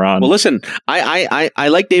Wars that we're on. Well, listen, I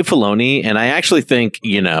like Dave Filoni, and I actually think,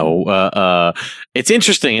 it's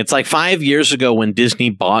interesting. It's like 5 years ago when Disney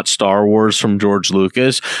bought Star Wars from George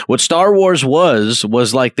Lucas. What Star Wars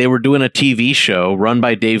was like they were doing a TV show run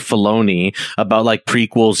by Dave Filoni about like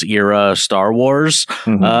prequels era Star Wars.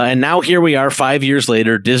 Mm-hmm. And now here we are 5 years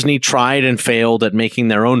later. Disney tried and failed at making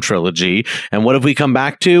their own trilogy. And what have we come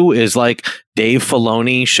back to is like Dave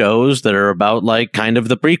Filoni shows that are about like kind of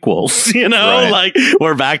the prequels, Right. like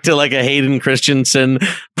we're back to like a Hayden Christensen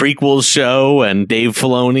prequels show, and Dave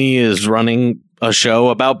Filoni is running a show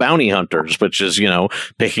about bounty hunters, which is,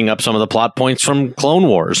 picking up some of the plot points from Clone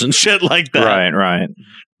Wars and shit like that. Right.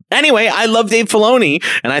 Anyway, I love Dave Filoni,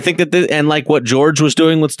 and I think that and like what George was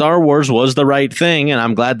doing with Star Wars was the right thing, and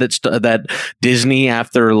I'm glad that Disney,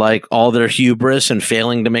 after like all their hubris and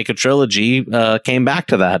failing to make a trilogy, came back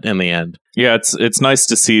to that in the end. Yeah, it's nice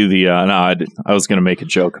to see the. I was going to make a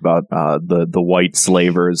joke about the white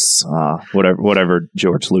slavers, whatever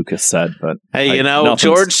George Lucas said, but hey,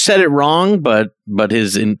 George said it wrong, but what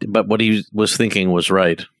he was thinking was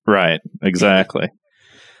right. Right, exactly.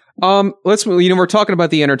 We're talking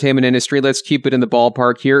about the entertainment industry. Let's keep it in the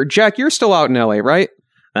ballpark here. Jack, you're still out in LA, right?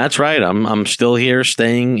 That's right. I'm still here,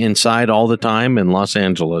 staying inside all the time in Los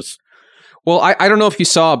Angeles. Well, I don't know if you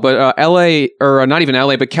saw, but LA, or not even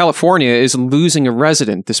LA, but California is losing a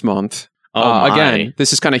resident this month. Again,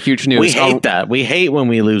 this is kind of huge news. We hate that. We hate when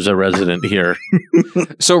we lose a resident here.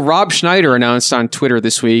 So Rob Schneider announced on Twitter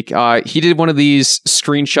this week, he did one of these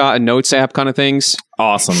screenshot and notes app kind of things.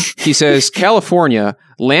 Awesome. He says, California,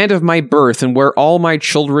 land of my birth and where all my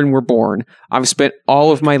children were born. I've spent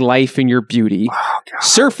all of my life in your beauty,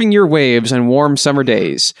 surfing your waves on warm summer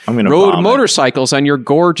days, rode motorcycles on your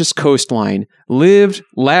gorgeous coastline, lived,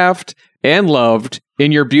 laughed, and loved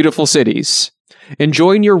in your beautiful cities,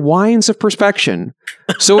 enjoying your wines of perspection.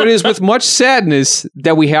 So it is with much sadness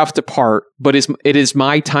that we have to part, but it is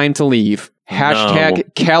my time to leave.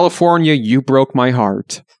 Hashtag California, you broke my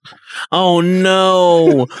heart. Oh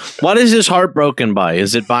no! What is this heartbroken by?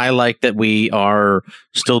 Is it by like that we are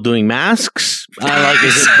still doing masks?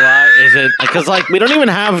 Is it because like we don't even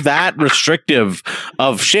have that restrictive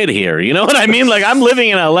of shit here? You know what I mean? Like I'm living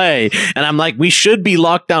in LA, and I'm like, we should be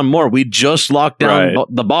locked down more. We just locked down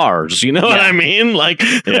the bars. You know what I mean? Like,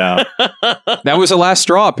 yeah, that was the last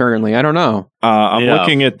straw. Apparently, I don't know. I'm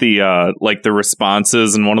looking at the the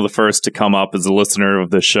responses, and one of the first to come up is a listener of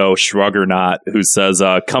the show, Shrug or Not, who says,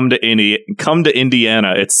 "Come to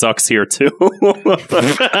Indiana. It sucks here too."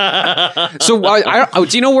 So,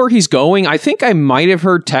 do you know where he's going? I think I might have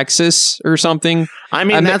heard Texas or something. I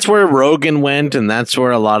mean, that's where Rogan went, and that's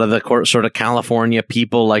where a lot of the sort of California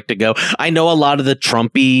people like to go. I know a lot of the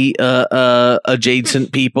Trumpy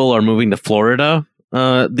adjacent people are moving to Florida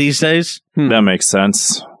these days. That makes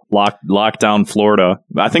sense. Lock down Florida.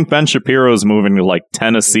 I think Ben Shapiro's moving to like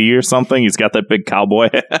Tennessee or something. He's got that big cowboy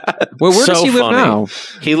hat. Well, where does he live now?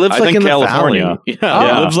 He lives like in California. The valley.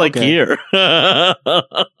 Yeah, he lives like here.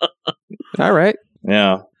 All right.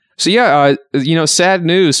 Yeah. So sad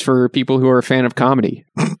news for people who are a fan of comedy.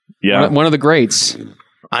 Yeah. One of the greats.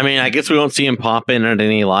 I mean, I guess we won't see him pop in at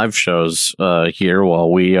any live shows here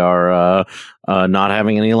while we are not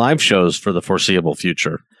having any live shows for the foreseeable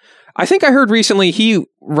future. I think I heard recently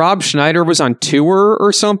Rob Schneider was on tour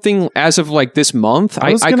or something as of like this month.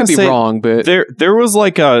 I could be wrong, but there was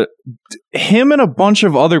like him and a bunch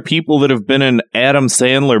of other people that have been in Adam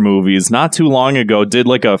Sandler movies not too long ago did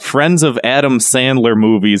like a Friends of Adam Sandler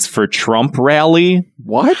movies for Trump rally.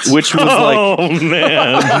 What? Which was like, oh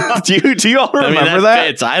man, do you all remember that?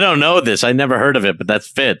 Fits. I don't know this. I never heard of it, but that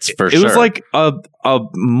fits for sure. It was like a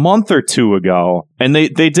month or two ago, and they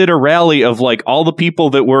did a rally of like all the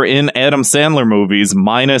people that were in Adam Sandler movies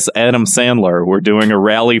minus Adam Sandler were doing a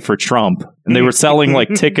rally for Trump, and they were selling like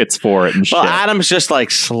tickets for it and shit. Well, Adam's just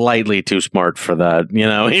like slightly too smart for that. You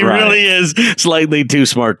know, he really is slightly too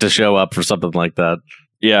smart to show up for something like that.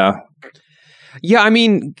 Yeah. Yeah, I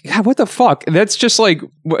mean, God, what the fuck? That's just like,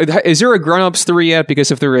 is there a Grown Ups 3 yet? Because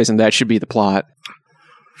if there isn't, that should be the plot.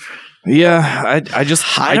 Yeah,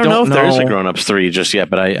 I don't know if there is a Grown Ups 3 just yet,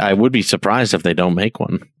 but I would be surprised if they don't make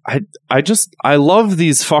one. I love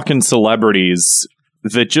these fucking celebrities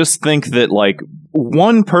that just think that like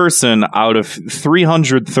one person out of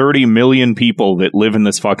 330 million people that live in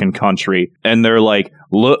this fucking country, and they're like,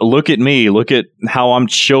 look at me, look at how I'm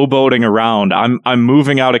showboating around. I'm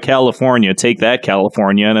moving out of California. Take that,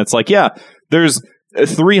 California. And it's like, yeah, there's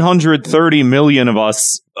 330 million of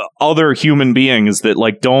us other human beings that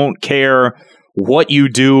like don't care what you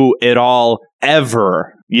do at all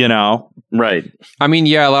ever, you know? Right. I mean,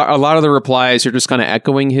 yeah, a lot of the replies are just kind of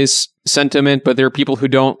echoing his sentiment, but there are people who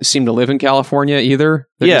don't seem to live in California either.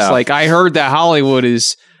 They're just like, I heard that Hollywood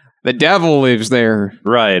is the devil lives there.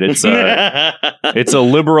 Right. It's a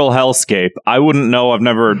liberal hellscape. I wouldn't know. I've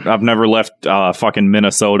never left fucking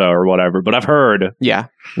Minnesota or whatever, but I've heard. Yeah.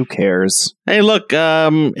 Who cares? Hey, look,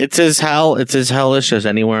 it's as hellish as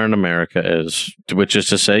anywhere in America is, which is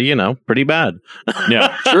to say, you know, pretty bad.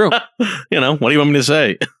 Yeah. True. You know, what do you want me to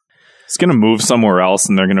say? It's going to move somewhere else,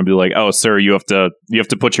 and they're going to be like, "Oh, sir, you have to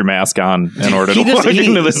put your mask on in order to walk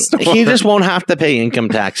into this store." He just won't have to pay income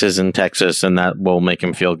taxes in Texas, and that will make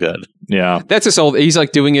him feel good. Yeah, that's his old. He's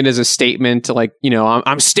like doing it as a statement to like, you know,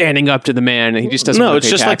 I'm standing up to the man, and he just doesn't. No, want it's to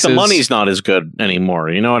pay just taxes. like the money's not as good anymore.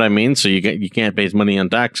 You know what I mean? So you can't pay his money on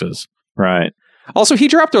taxes. Right. Also, he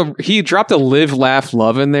dropped a live, laugh,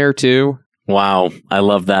 love in there too. Wow, I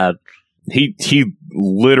love that. He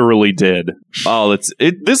literally did. Oh,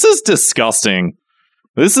 this is disgusting.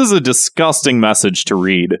 This is a disgusting message to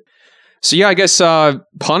read. So yeah, I guess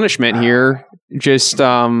punishment here. Just we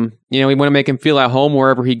want to make him feel at home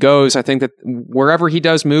wherever he goes. I think that wherever he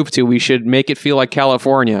does move to, we should make it feel like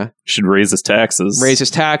California. Should raise his taxes.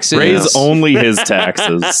 Raise only his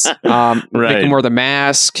taxes. Right. Make him wear the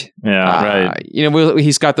mask. Yeah, right.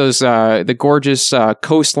 He's got those the gorgeous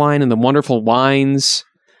coastline and the wonderful wines,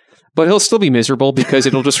 but he'll still be miserable because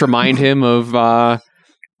it'll just remind him of a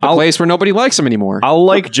place where nobody likes him anymore. I'll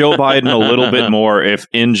like Joe Biden a little bit more if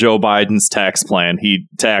in Joe Biden's tax plan, he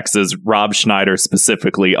taxes Rob Schneider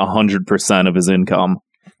specifically 100% of his income.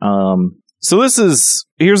 So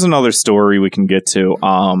here's another story we can get to.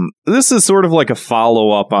 This is sort of like a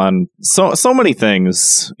follow-up on so many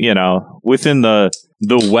things, you know, within the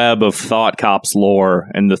web of Thought Cops lore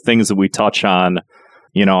and the things that we touch on,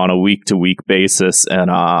 you know, on a week-to-week basis. And,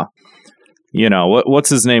 you know, what's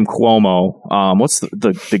his name? Cuomo. What's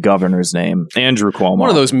the governor's name? Andrew Cuomo. One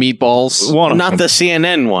of those meatballs. Not the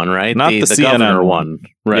CNN one, right? Not the CNN governor one.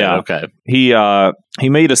 Right. Yeah. Okay. He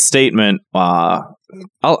made a statement.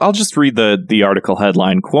 I'll just read the article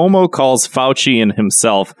headline. Cuomo calls Fauci and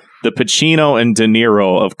himself the Pacino and De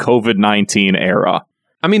Niro of COVID-19 era.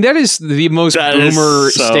 I mean, that is the most boomer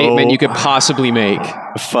statement you could possibly make.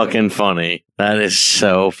 Fucking funny. That is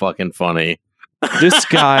so fucking funny. This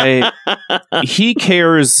guy, he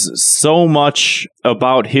cares so much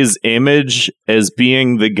about his image as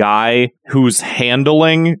being the guy who's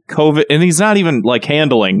handling COVID. And he's not even like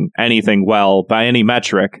handling anything well by any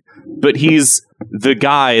metric, but he's the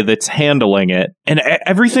guy that's handling it. And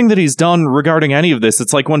everything that he's done regarding any of this,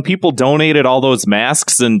 it's like when people donated all those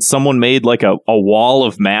masks and someone made like a wall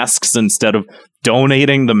of masks instead of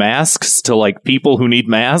donating the masks to like people who need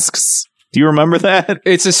masks. Do you remember that?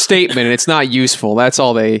 It's a statement and it's not useful. That's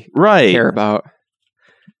all they care about.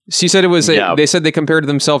 So you said it was, they said they compared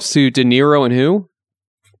themselves to De Niro and who?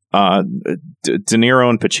 De Niro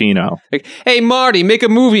and Pacino. Like, hey, Marty, make a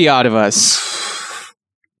movie out of us.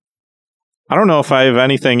 I don't know if I have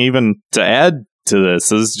anything even to add to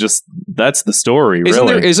this. That's the story,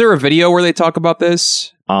 really. Is there a video where they talk about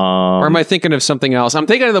this? Or am I thinking of something else? I'm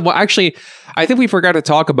thinking of actually, I think we forgot to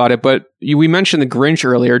talk about it, but we mentioned the Grinch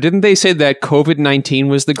earlier. Didn't they say that COVID-19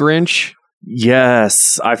 was the Grinch?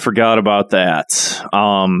 Yes, I forgot about that.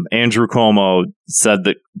 Andrew Cuomo said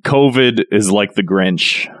that COVID is like the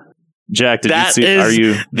Grinch. Jack, did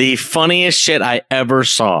you see? The funniest shit I ever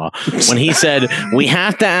saw when he said, we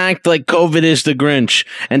have to act like COVID is the Grinch,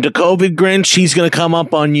 and the COVID Grinch, he's going to come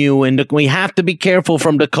up on you, and we have to be careful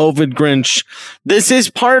from the COVID Grinch. This is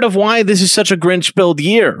part of why this is such a Grinch-filled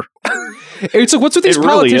year. It's like, what's with these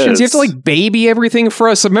politicians? You have to like baby everything for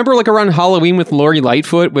us. Remember like around Halloween with Lori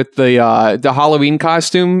Lightfoot with the Halloween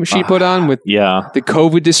costume she put on with the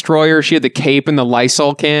COVID destroyer. She had the cape and the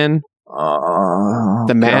Lysol can.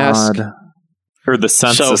 The mask. God. Or the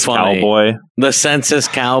census cowboy. The census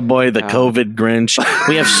cowboy, the COVID Grinch.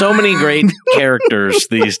 We have so many great characters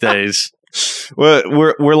these days.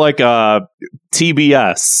 We're like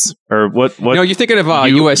TBS or what? No, you're thinking of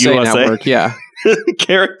USA Network. Yeah.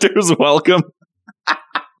 Characters welcome.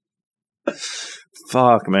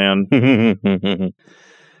 Fuck, man.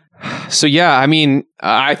 So yeah, I mean,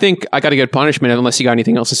 I think I got to get punishment unless you got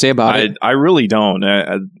anything else to say about it. I really don't.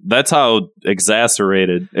 That's how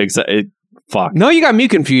exacerbated. Fuck. No, you got me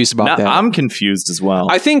confused about that. I'm confused as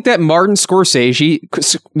well. I think that Martin Scorsese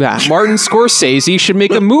should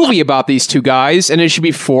make a movie about these two guys, and it should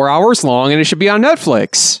be 4 hours long, and it should be on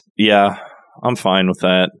Netflix. Yeah, I'm fine with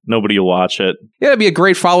that. Nobody will watch it. Yeah, it'd be a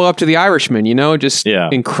great follow-up to The Irishman, just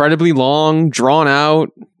incredibly long, drawn out,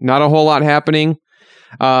 not a whole lot happening,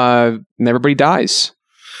 and everybody dies.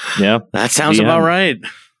 Yeah. That sounds about right.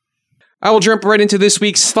 I will jump right into this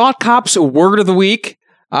week's Thought Cops Word of the Week.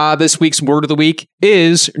 This week's word of the week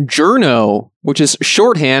is journo, which is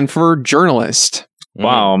shorthand for journalist.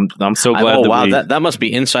 Wow, I'm so glad that must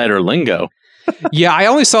be insider lingo. Yeah, I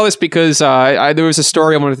only saw this because there was a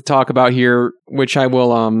story I wanted to talk about here, which I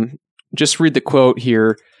will just read the quote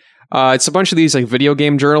here. It's a bunch of these like video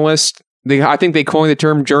game journalists. I think they coined the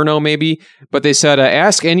term journo maybe, but they said,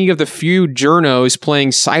 ask any of the few journos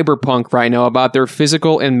playing Cyberpunk right now about their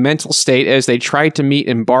physical and mental state as they try to meet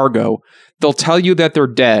embargo. They'll tell you that they're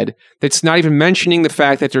dead. That's not even mentioning the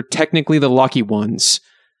fact that they're technically the lucky ones.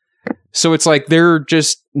 So it's like they're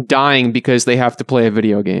just dying because they have to play a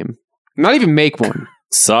video game. Not even make one.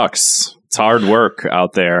 Sucks. It's hard work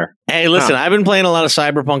out there. Hey, listen, I've been playing a lot of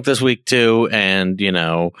Cyberpunk this week too, and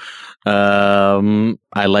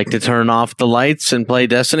I like to turn off the lights and play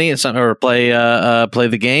Destiny or play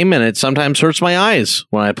the game, and it sometimes hurts my eyes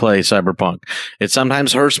when I play Cyberpunk. It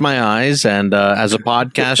sometimes hurts my eyes, and as a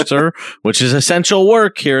podcaster, which is essential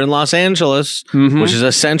work here in Los Angeles, it's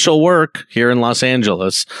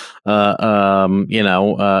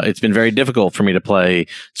been very difficult for me to play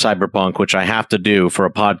Cyberpunk, which I have to do for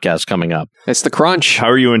a podcast coming up. It's the crunch. How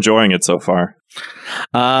are you enjoying it so far?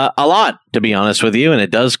 A lot, to be honest with you, and it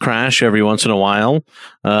does crash every once in a while.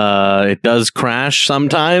 It does crash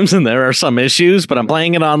sometimes, and there are some issues, but I'm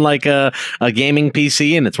playing it on like a gaming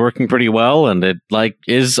PC, and it's working pretty well, and it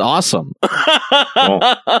is awesome.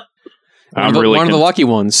 One of the lucky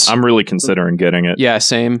ones. I'm really considering getting it. Yeah,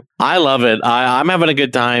 same. I love it. I'm having a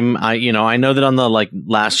good time. I know that on the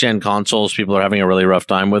last gen consoles, people are having a really rough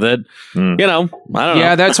time with it. I don't know.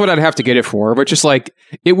 Yeah, that's what I'd have to get it for. But just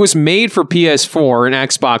it was made for PS4 and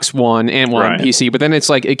Xbox One and on PC, but then it's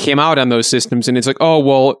it came out on those systems, and it's oh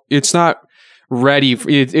well, it's not ready.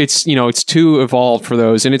 It's too evolved for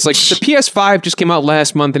those, and it's the PS5 just came out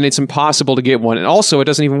last month, and it's impossible to get one, and also it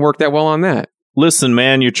doesn't even work that well on that. Listen,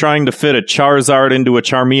 man, you're trying to fit a Charizard into a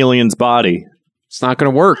Charmeleon's body. It's not going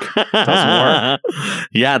to work. It doesn't work.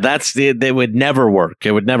 Yeah, they would never work.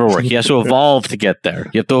 It would never work. He has to evolve to get there.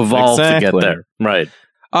 You have to evolve to get there. Right.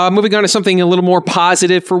 Moving on to something a little more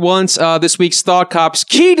positive for once. This week's Thought Cops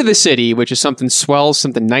Key to the City, which is something swell,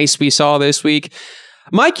 something nice we saw this week.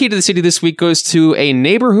 My key to the city this week goes to a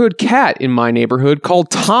neighborhood cat in my neighborhood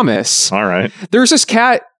called Thomas. All right. There's this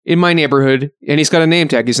cat in my neighborhood, and he's got a name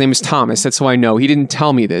tag. His name is Thomas. That's how I know. He didn't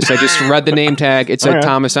tell me this. I just read the name tag. It said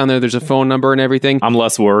Thomas on there. There's a phone number and everything. I'm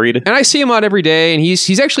less worried. And I see him out every day, and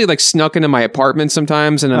he's actually snuck into my apartment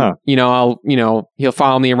sometimes, and he'll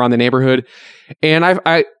follow me around the neighborhood. And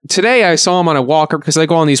today I saw him on a walker because I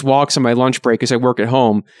go on these walks on my lunch break as I work at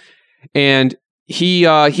home, and he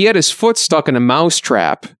had his foot stuck in a mouse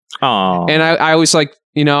trap. Oh. And I was I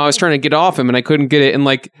was trying to get off him and I couldn't get it. And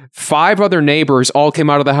 5 other neighbors all came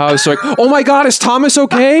out of the house. Oh my God, is Thomas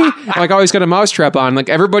okay? I always got a mousetrap on.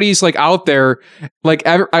 Everybody's out there.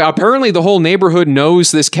 Apparently the whole neighborhood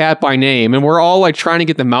knows this cat by name. And we're all trying to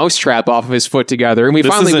get the mousetrap off of his foot together. And we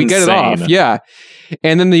get it off. Yeah.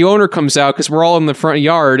 And then the owner comes out because we're all in the front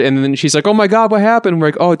yard. And then she's like, oh my God, what happened? We're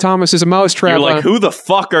like, oh, Thomas is a mousetrap. You're who the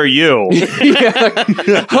fuck are you?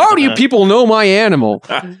 How do you people know my animal?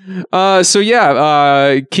 Key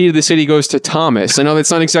to the city goes to Thomas. I know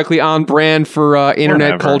that's not exactly on brand for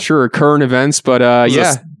internet culture or current events, but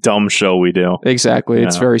this dumb show we do. Exactly. Yeah.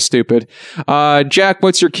 It's very stupid. Jack,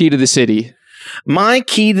 what's your key to the city? My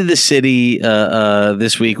key to the city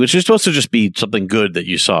this week, which is supposed to just be something good that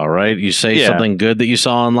you saw, right? You say something good that you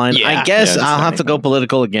saw online. Yeah. I guess I'll have to go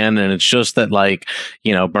political again, and it's just that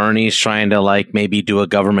Bernie's trying to maybe do a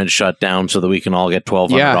government shutdown so that we can all get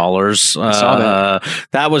 $1,200. I saw that.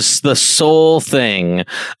 That was the sole thing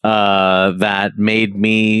that made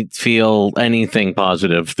me feel anything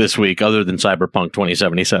positive this week, other than Cyberpunk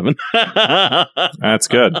 2077. That's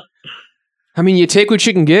good. I mean, you take what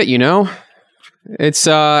you can get, It's,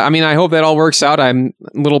 I hope that all works out. I'm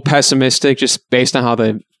a little pessimistic just based on how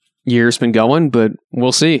the year's been going, but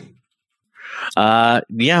we'll see.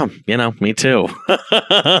 Me too.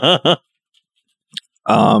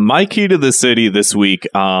 My key to the city this week,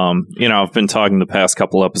 I've been talking the past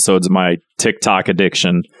couple episodes of my TikTok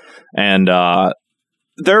addiction, and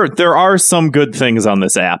there are some good things on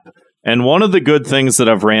this app, and one of the good things that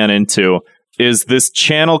I've ran into is this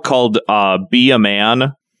channel called Be a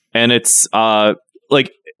Man, and it's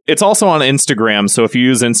it's also on Instagram. So if you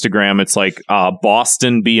use Instagram, it's like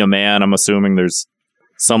Boston Be a Man. I'm assuming there's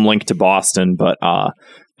some link to Boston, but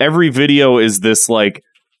every video is this like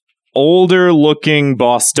older looking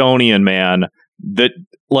Bostonian man that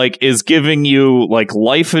like is giving you like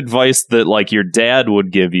life advice that like your dad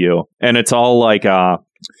would give you, and it's all like oh,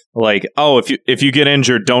 if you get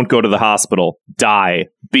injured, don't go to the hospital, die,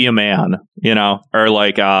 be a man, you know, or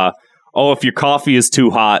like oh, if your coffee is too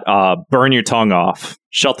hot, burn your tongue off,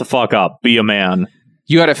 shut the fuck up, be a man.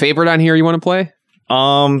 You got a favorite on here you want to play?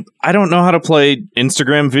 I don't know how to play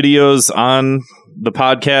Instagram videos on the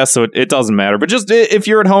podcast, so it doesn't matter. But just if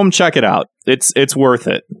you're at home, check it out. It's worth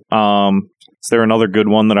it. Is there another good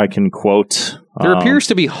one that I can quote? There appears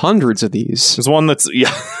to be hundreds of these. There's one that's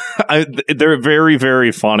they're very,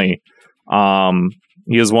 very funny.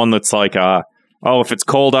 He has one that's like, oh, if it's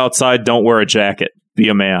cold outside, don't wear a jacket. Be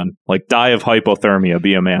a man. Like, die of hypothermia.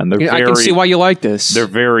 Be a man. I can see why you like this. They're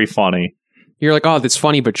very funny. You're like, oh, that's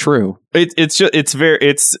funny but true. It's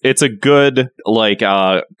a good like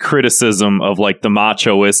criticism of like the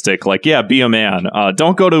machoistic, like, yeah, be a man.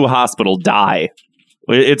 Don't go to a hospital, die.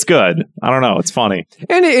 It's good. I don't know. It's funny,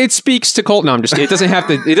 and it speaks to Colton. It doesn't have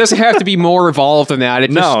to. It doesn't have to be more evolved than that.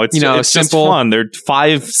 It's it's simple. Just fun. They're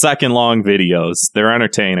 5-second long videos. They're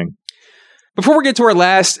entertaining. Before we get to our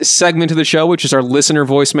last segment of the show, which is our listener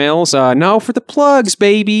voicemails, now for the plugs,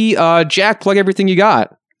 baby. Jack, plug everything you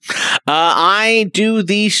got. I do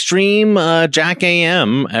the stream Jack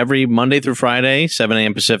AM every Monday through Friday, 7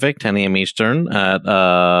 a.m. Pacific, 10 a.m. Eastern at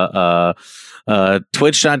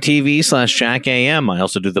twitch.tv/Jack AM. I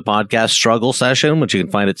also do the podcast Struggle Session, which you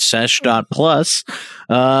can find at sesh.plus.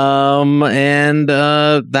 And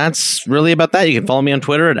that's really about that. You can follow me on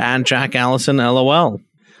Twitter at Jack Allison LOL.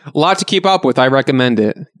 A lot to keep up with. I recommend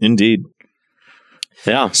it. Indeed.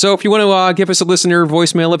 Yeah. So if you want to give us a listener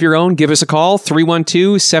voicemail of your own, give us a call,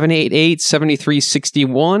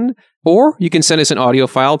 312-788-7361. Or you can send us an audio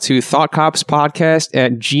file to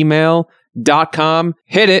thoughtcopspodcast@gmail.com.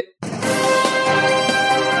 Hit it.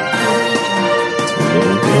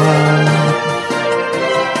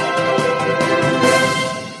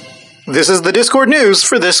 This is the Discord news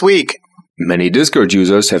for this week. Many Discord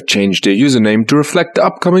users have changed their username to reflect the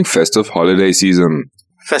upcoming festive holiday season.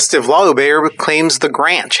 Festive Law Obeyer claims the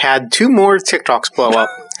Granch had 2 more TikToks blow up.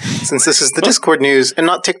 Since this is the Discord news and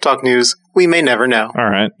not TikTok news, we may never know. All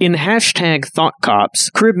right. In #ThoughtCops,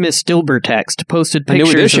 Cribmiss Dilbertext posted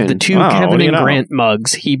pictures of the 2 Kevin and Grant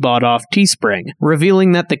mugs he bought off Teespring,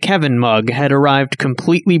 revealing that the Kevin mug had arrived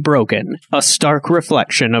completely broken, a stark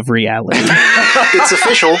reflection of reality. It's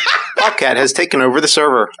official. Popcat has taken over the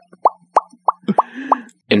server.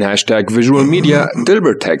 In #visual media,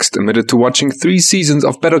 Dilbertext admitted to watching 3 seasons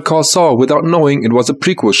of Better Call Saul without knowing it was a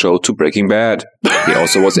prequel show to Breaking Bad. He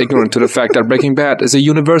also was ignorant to the fact that Breaking Bad is a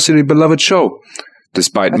universally beloved show.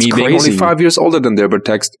 Despite me being only 5 years older than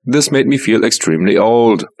Dilbertext, this made me feel extremely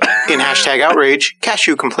old. In #outrage,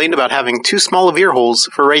 Cashew complained about having too small of ear holes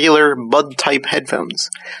for regular Bud-type headphones,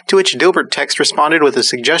 to which Dilbertext responded with a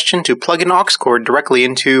suggestion to plug an aux cord directly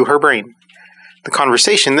into her brain. The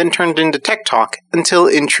conversation then turned into tech talk until,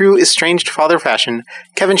 in true estranged father fashion,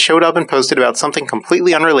 Kevin showed up and posted about something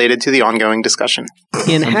completely unrelated to the ongoing discussion.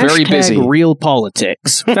 In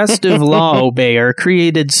 #RealPolitics, Festive Law Obeyer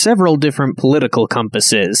created several different political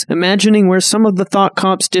compasses, imagining where some of the Thought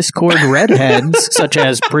Cops Discord redheads, such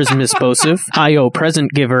as Prismus Bosif, IO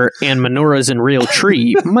Present Giver, and Menorah's and Real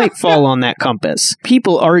Tree, might fall on that compass.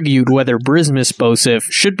 People argued whether Prismus Bosif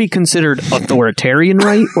should be considered authoritarian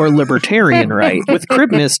right or libertarian right, with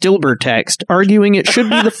Cribmiss Dilbertext arguing it should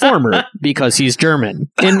be the former because he's German.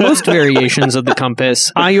 In most variations of the compass,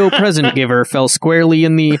 IO Present Giver fell squarely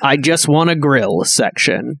in the I just want a grill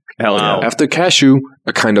section. Hell yeah. After Cashew,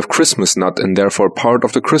 a kind of Christmas nut and therefore part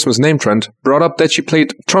of the Christmas name trend, brought up that she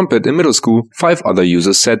played trumpet in middle school, 5 other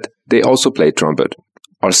users said they also played trumpet.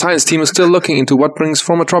 Our science team is still looking into what brings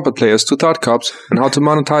former trumpet players to Thought Cops and how to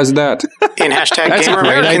monetize that. In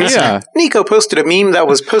 #GamerAmericans, Nico posted a meme that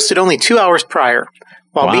was posted only 2 hours prior.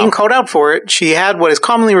 While being called out for it, she had what is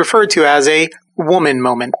commonly referred to as a woman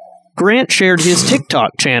moment. Grant shared his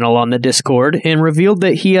TikTok channel on the Discord and revealed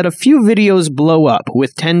that he had a few videos blow up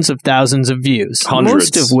with tens of thousands of views,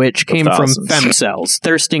 most of which came from femcells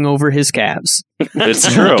thirsting over his calves. It's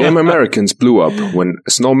true. Game Americans blew up when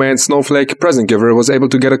Snowman Snowflake Present Giver was able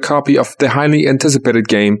to get a copy of the highly anticipated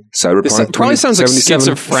game Cyberpunk 2077. Probably sounds like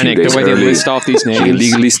schizophrenic the way they list off these names. He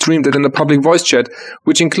illegally streamed it in a public voice chat,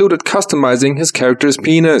 which included customizing his character's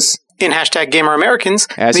penis. In hashtag Gamer Americans,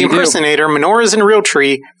 As the you do. impersonator Menoras and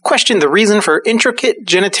Realtree questioned the reason for intricate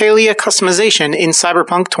genitalia customization in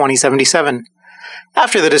Cyberpunk 2077.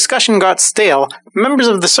 After the discussion got stale, members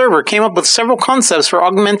of the server came up with several concepts for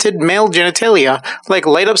augmented male genitalia, like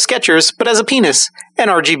light-up Skechers but as a penis, and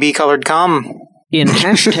RGB-colored cum. In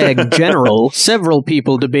hashtag general, several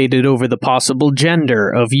people debated over the possible gender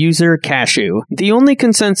of user Cashew. The only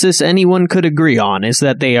consensus anyone could agree on is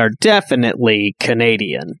that they are definitely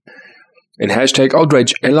Canadian. In hashtag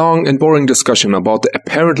outrage, a long and boring discussion about the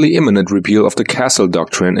apparently imminent repeal of the Castle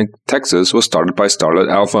Doctrine in Texas was started by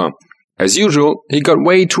Starlet Alpha. As usual, he got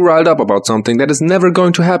way too riled up about something that is never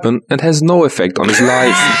going to happen and has no effect on his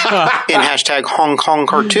life. In hashtag Hong Kong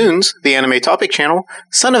Cartoons, the anime topic channel,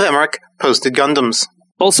 Son of Emmerich posted Gundams.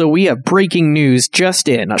 Also, we have breaking news just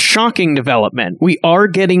in, a shocking development. We are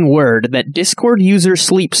getting word that Discord user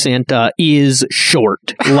Sleep Santa is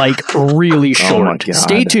short. Like, really short. my God.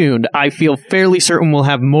 Stay tuned. I feel fairly certain we'll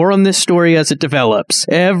have more on this story as it develops.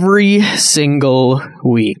 Every single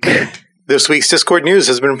week. This week's Discord news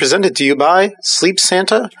has been presented to you by Sleep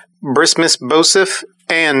Santa, Brismus Bosif,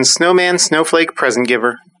 and Snowman Snowflake Present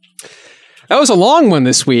Giver. That was a long one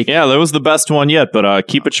this week. Yeah, that was the best one yet, but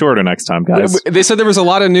keep it shorter next time, guys. They said there was a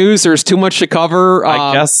lot of news. There's too much to cover.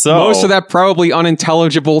 I guess so. Most of that probably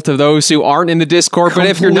unintelligible to those who aren't in the Discord. But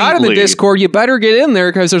if you're not in the Completely. Discord, you better get in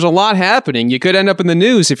there because there's a lot happening. You could end up in the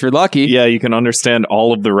news if you're lucky. Yeah, you can understand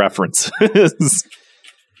all of the references.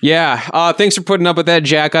 Yeah. Thanks for putting up with that,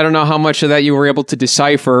 Jack. I don't know how much of that you were able to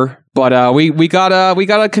decipher, but we got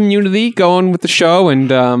a community going with the show,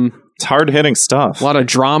 and It's hard-hitting stuff. a lot of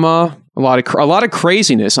drama, a lot of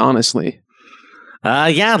craziness. Honestly.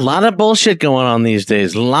 Yeah, a lot of bullshit going on these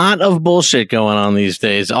days. A lot of bullshit going on these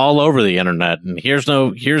days all over the internet, and here's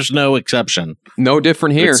no exception. No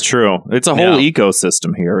different here. It's true. It's a whole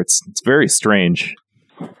ecosystem here. It's very strange.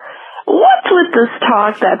 What's with this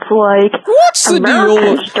talk that's like, What's the deal?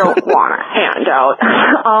 Americans don't want a handout?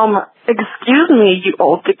 Excuse me, you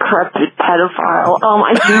old decrepit pedophile.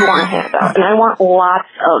 I do want a handout, and I want lots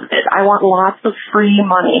of it. I want lots of free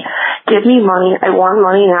money. Give me money. I want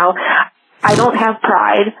money now. I don't have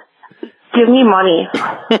pride. Give me money.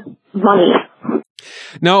 Money.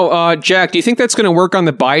 No, Jack, do you think that's going to work on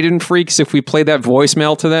the Biden freaks if we play that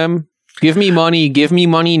voicemail to them? Give me money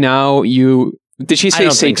now. Did she say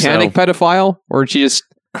don't think satanic so. pedophile? Or did she just...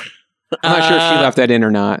 I'm not sure if she left that in or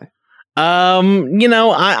not.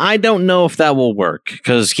 I don't know if that will work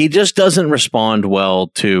because he just doesn't respond well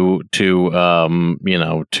to activists,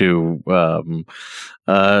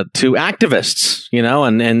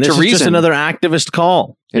 and this To is just reason. another activist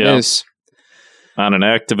call. It Yeah. is. On an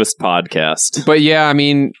activist podcast. But yeah, I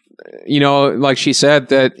mean, like she said,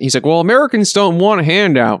 that he's like, well, Americans don't want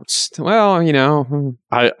handouts. Well,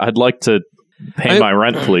 I'd like to pay my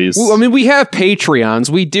rent, please. I mean, we have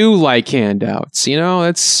Patreons. We do like handouts.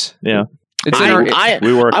 It's Yeah. it's in our,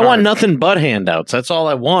 We work I hard. want nothing but handouts. That's all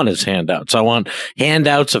I want is handouts. I want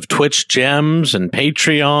handouts of Twitch gems and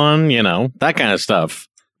Patreon, that kind of stuff.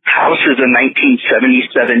 House is a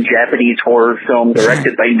 1977 Japanese horror film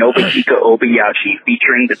directed by Nobuhiko Obayashi,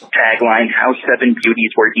 featuring the tagline, How Seven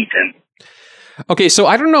Beauties Were Eaten. Okay, so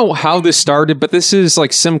I don't know how this started, but this is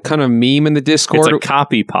like some kind of meme in the Discord. It's a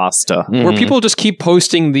copy pasta. Where people just keep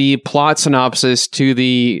posting the plot synopsis to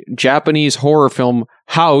the Japanese horror film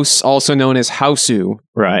House, also known as Hausu.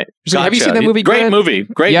 Right. So have you Gotcha. seen that movie? Great Grant? movie.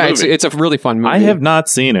 Great yeah, movie. it's a really fun movie. I have not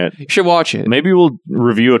seen it. You should watch it. Maybe we'll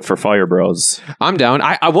review it for Fire Bros. I'm down.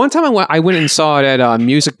 I one time I went and saw it at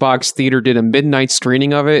Music Box Theater, did a midnight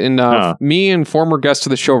screening of it, and me and former guest of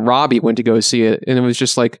the show Robbie went to go see it, and it was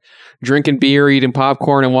just like drinking beer, eating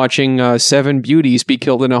popcorn, and watching seven beauties be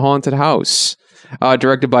killed in a haunted house.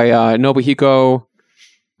 Directed by Nobuhiko.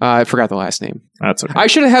 I forgot the last name. That's okay. I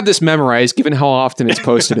should have had this memorized, given how often it's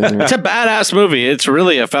posted in there. It's a badass movie. It's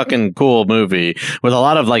really a fucking cool movie with a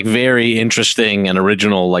lot of very interesting and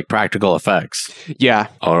original practical effects. Yeah.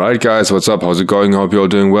 All right, guys, what's up? How's it going? Hope you're all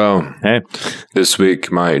doing well. Hey. This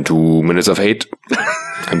week, my 2 minutes of hate.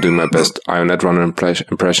 I'm doing my best Ionet Runner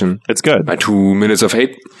impression. It's good. My 2 minutes of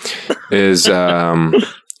hate is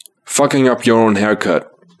fucking up your own haircut.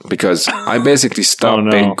 Because I basically stopped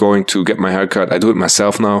going to get my haircut. I do it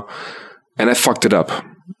myself now. And I fucked it up.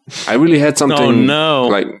 I really had something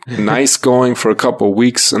nice going for a couple of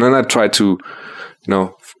weeks. And then I tried to,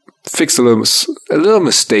 fix a little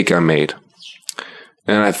mistake I made.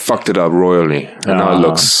 And I fucked it up royally. And now it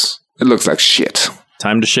looks like shit.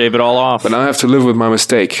 Time to shave it all off. But now I have to live with my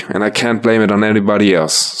mistake. And I can't blame it on anybody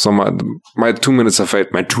else. So my 2 minutes of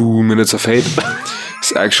hate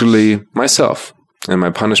is actually myself. And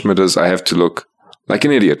my punishment is I have to look like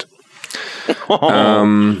an idiot.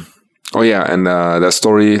 Oh yeah, and that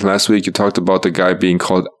story last week you talked about the guy being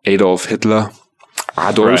called Adolf Hitler.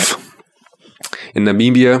 Adolf. Right. In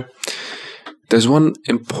Namibia. There's one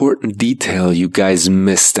important detail you guys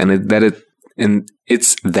missed, and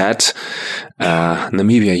it's that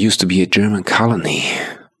Namibia used to be a German colony.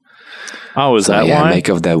 Oh, is that why? Make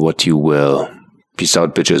of that what you will. Peace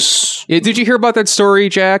out, bitches. Yeah, did you hear about that story,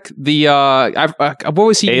 Jack? The what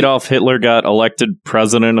was he? Adolf Hitler got elected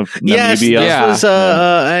president of Namibia. Yes, this was,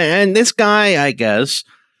 and this guy, I guess,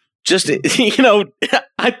 just, I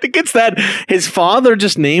think it's that his father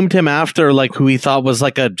just named him after like who he thought was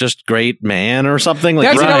like a just great man or something. Like,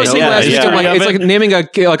 that's what I was saying last week. It's like naming a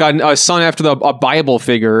son after a Bible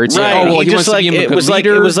figure. It's right. He wants to be a it was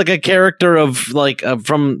leader. Like it was like a character of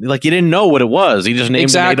from like you didn't know what it was. He just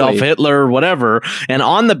named him Adolf Hitler or whatever. And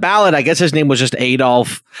on the ballot, I guess his name was just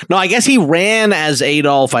Adolf. No, I guess he ran as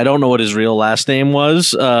Adolf. I don't know what his real last name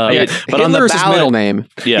was. But Hitler's on the ballot, his middle name.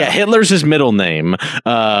 Yeah, Hitler's his middle name.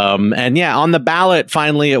 And yeah, on the ballot,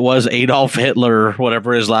 finally, it was Adolf Hitler,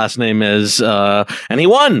 whatever his last name is, and he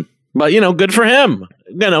won. But good for him.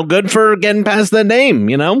 Good for getting past that name.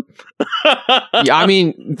 Yeah, I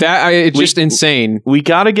mean it's just insane. We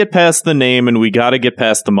got to get past the name, and we got to get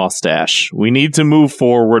past the mustache. We need to move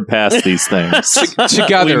forward past these things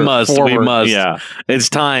together. We must. Yeah, it's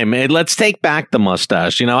time. Let's take back the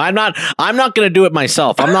mustache. I'm not going to do it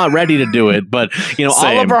myself. I'm not ready to do it. But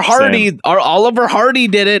Oliver Hardy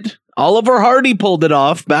did it. Oliver Hardy pulled it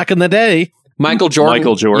off back in the day. Michael Jordan.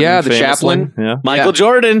 Yeah, the famously. Chaplain. Yeah. Michael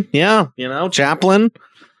Jordan. Yeah. Chaplain.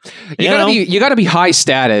 You gotta be high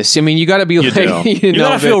status. I mean, you gotta be you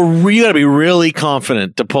gotta be really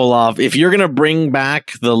confident to pull off. If you're gonna bring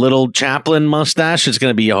back the little Chaplain mustache, it's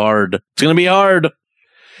gonna be hard. It's gonna be hard.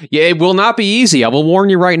 Yeah, it will not be easy. I will warn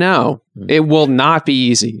you right now. It will not be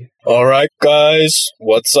easy. All right, guys.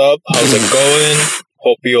 What's up? How's it going?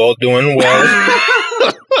 Hope you all doing well.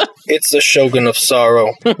 It's the Shogun of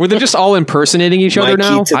Sorrow. Were they just all impersonating each other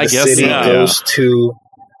now? My key to the city goes to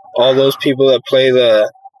all those people that play the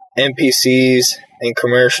NPCs and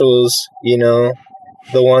commercials, the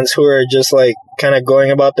ones who are just like kind of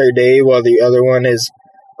going about their day while the other one is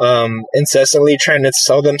incessantly trying to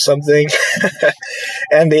sell them something.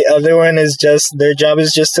 And the other one is just, their job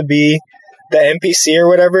is just to be the NPC or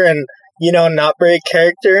whatever and, not break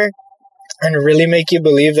character. And really make you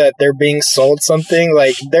believe that they're being sold something.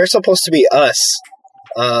 Like, they're supposed to be us.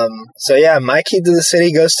 So yeah, my key to the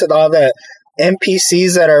city goes to all the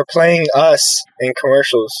NPCs that are playing us in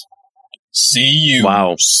commercials. See you,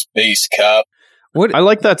 Space Cop. What? I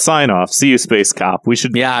like that sign off. See you, Space Cop. We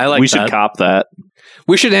should. Yeah, I like. We should cop that.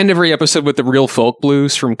 We should end every episode with the real folk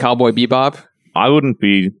blues from Cowboy Bebop. I wouldn't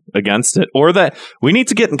be against it. Or that we need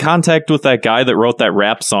to get in contact with that guy that wrote that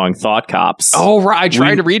rap song, Thought Cops. Oh, right. I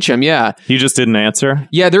tried to reach him. Yeah. He just didn't answer.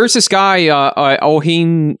 Yeah. There's this guy,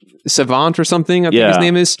 Ohin Savant or something. I think his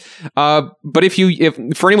name is. But if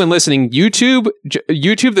for anyone listening, YouTube,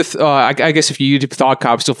 I guess if you YouTube Thought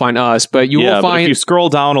Cops, you'll find us. But you will find. If you scroll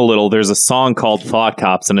down a little, there's a song called Thought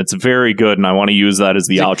Cops, and it's very good. And I want to use that as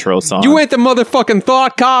the outro song. You ain't the motherfucking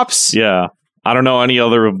Thought Cops. Yeah. I don't know any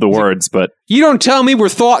other of the words, but... You don't tell me where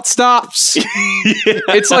thought stops.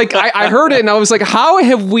 It's like, I heard it and I was like, how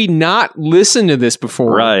have we not listened to this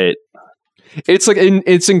before? Right. It's like,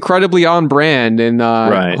 it's incredibly on brand and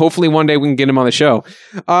hopefully one day we can get him on the show.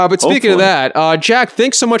 But speaking of that, Jack,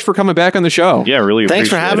 thanks so much for coming back on the show. Yeah, really appreciate it.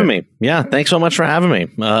 Thanks for having me. Yeah, thanks so much for having me.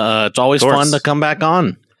 It's always fun to come back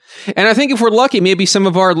on. And I think if we're lucky, maybe some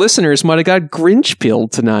of our listeners might have got Grinch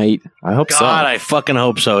pilled tonight. I hope so. God, I fucking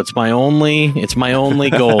hope so. It's my only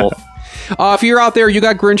goal. If you're out there, you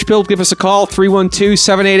got Grinch pilled, give us a call,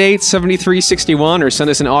 312-788-7361, or send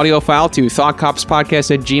us an audio file to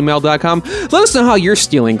thoughtcopspodcast@gmail.com. Let us know how you're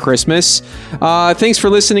stealing Christmas. Thanks for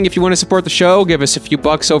listening. If you want to support the show, give us a few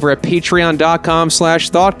bucks over at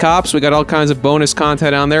patreon.com/thoughtcops. We got all kinds of bonus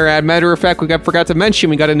content on there. As a matter of fact, forgot to mention,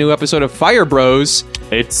 we got a new episode of Fire Bros.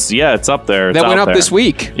 It's up there. That went up this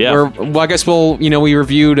week. Yeah. I guess we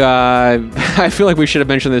reviewed, I feel like we should have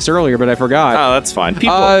mentioned this earlier, but I forgot. Oh, that's fine.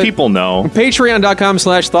 People know.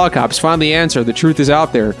 Patreon.com/thoughtcops. Find the answer. The truth is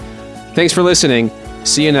out there. Thanks for listening.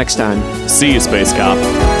 See you next time. See you, Space Cop.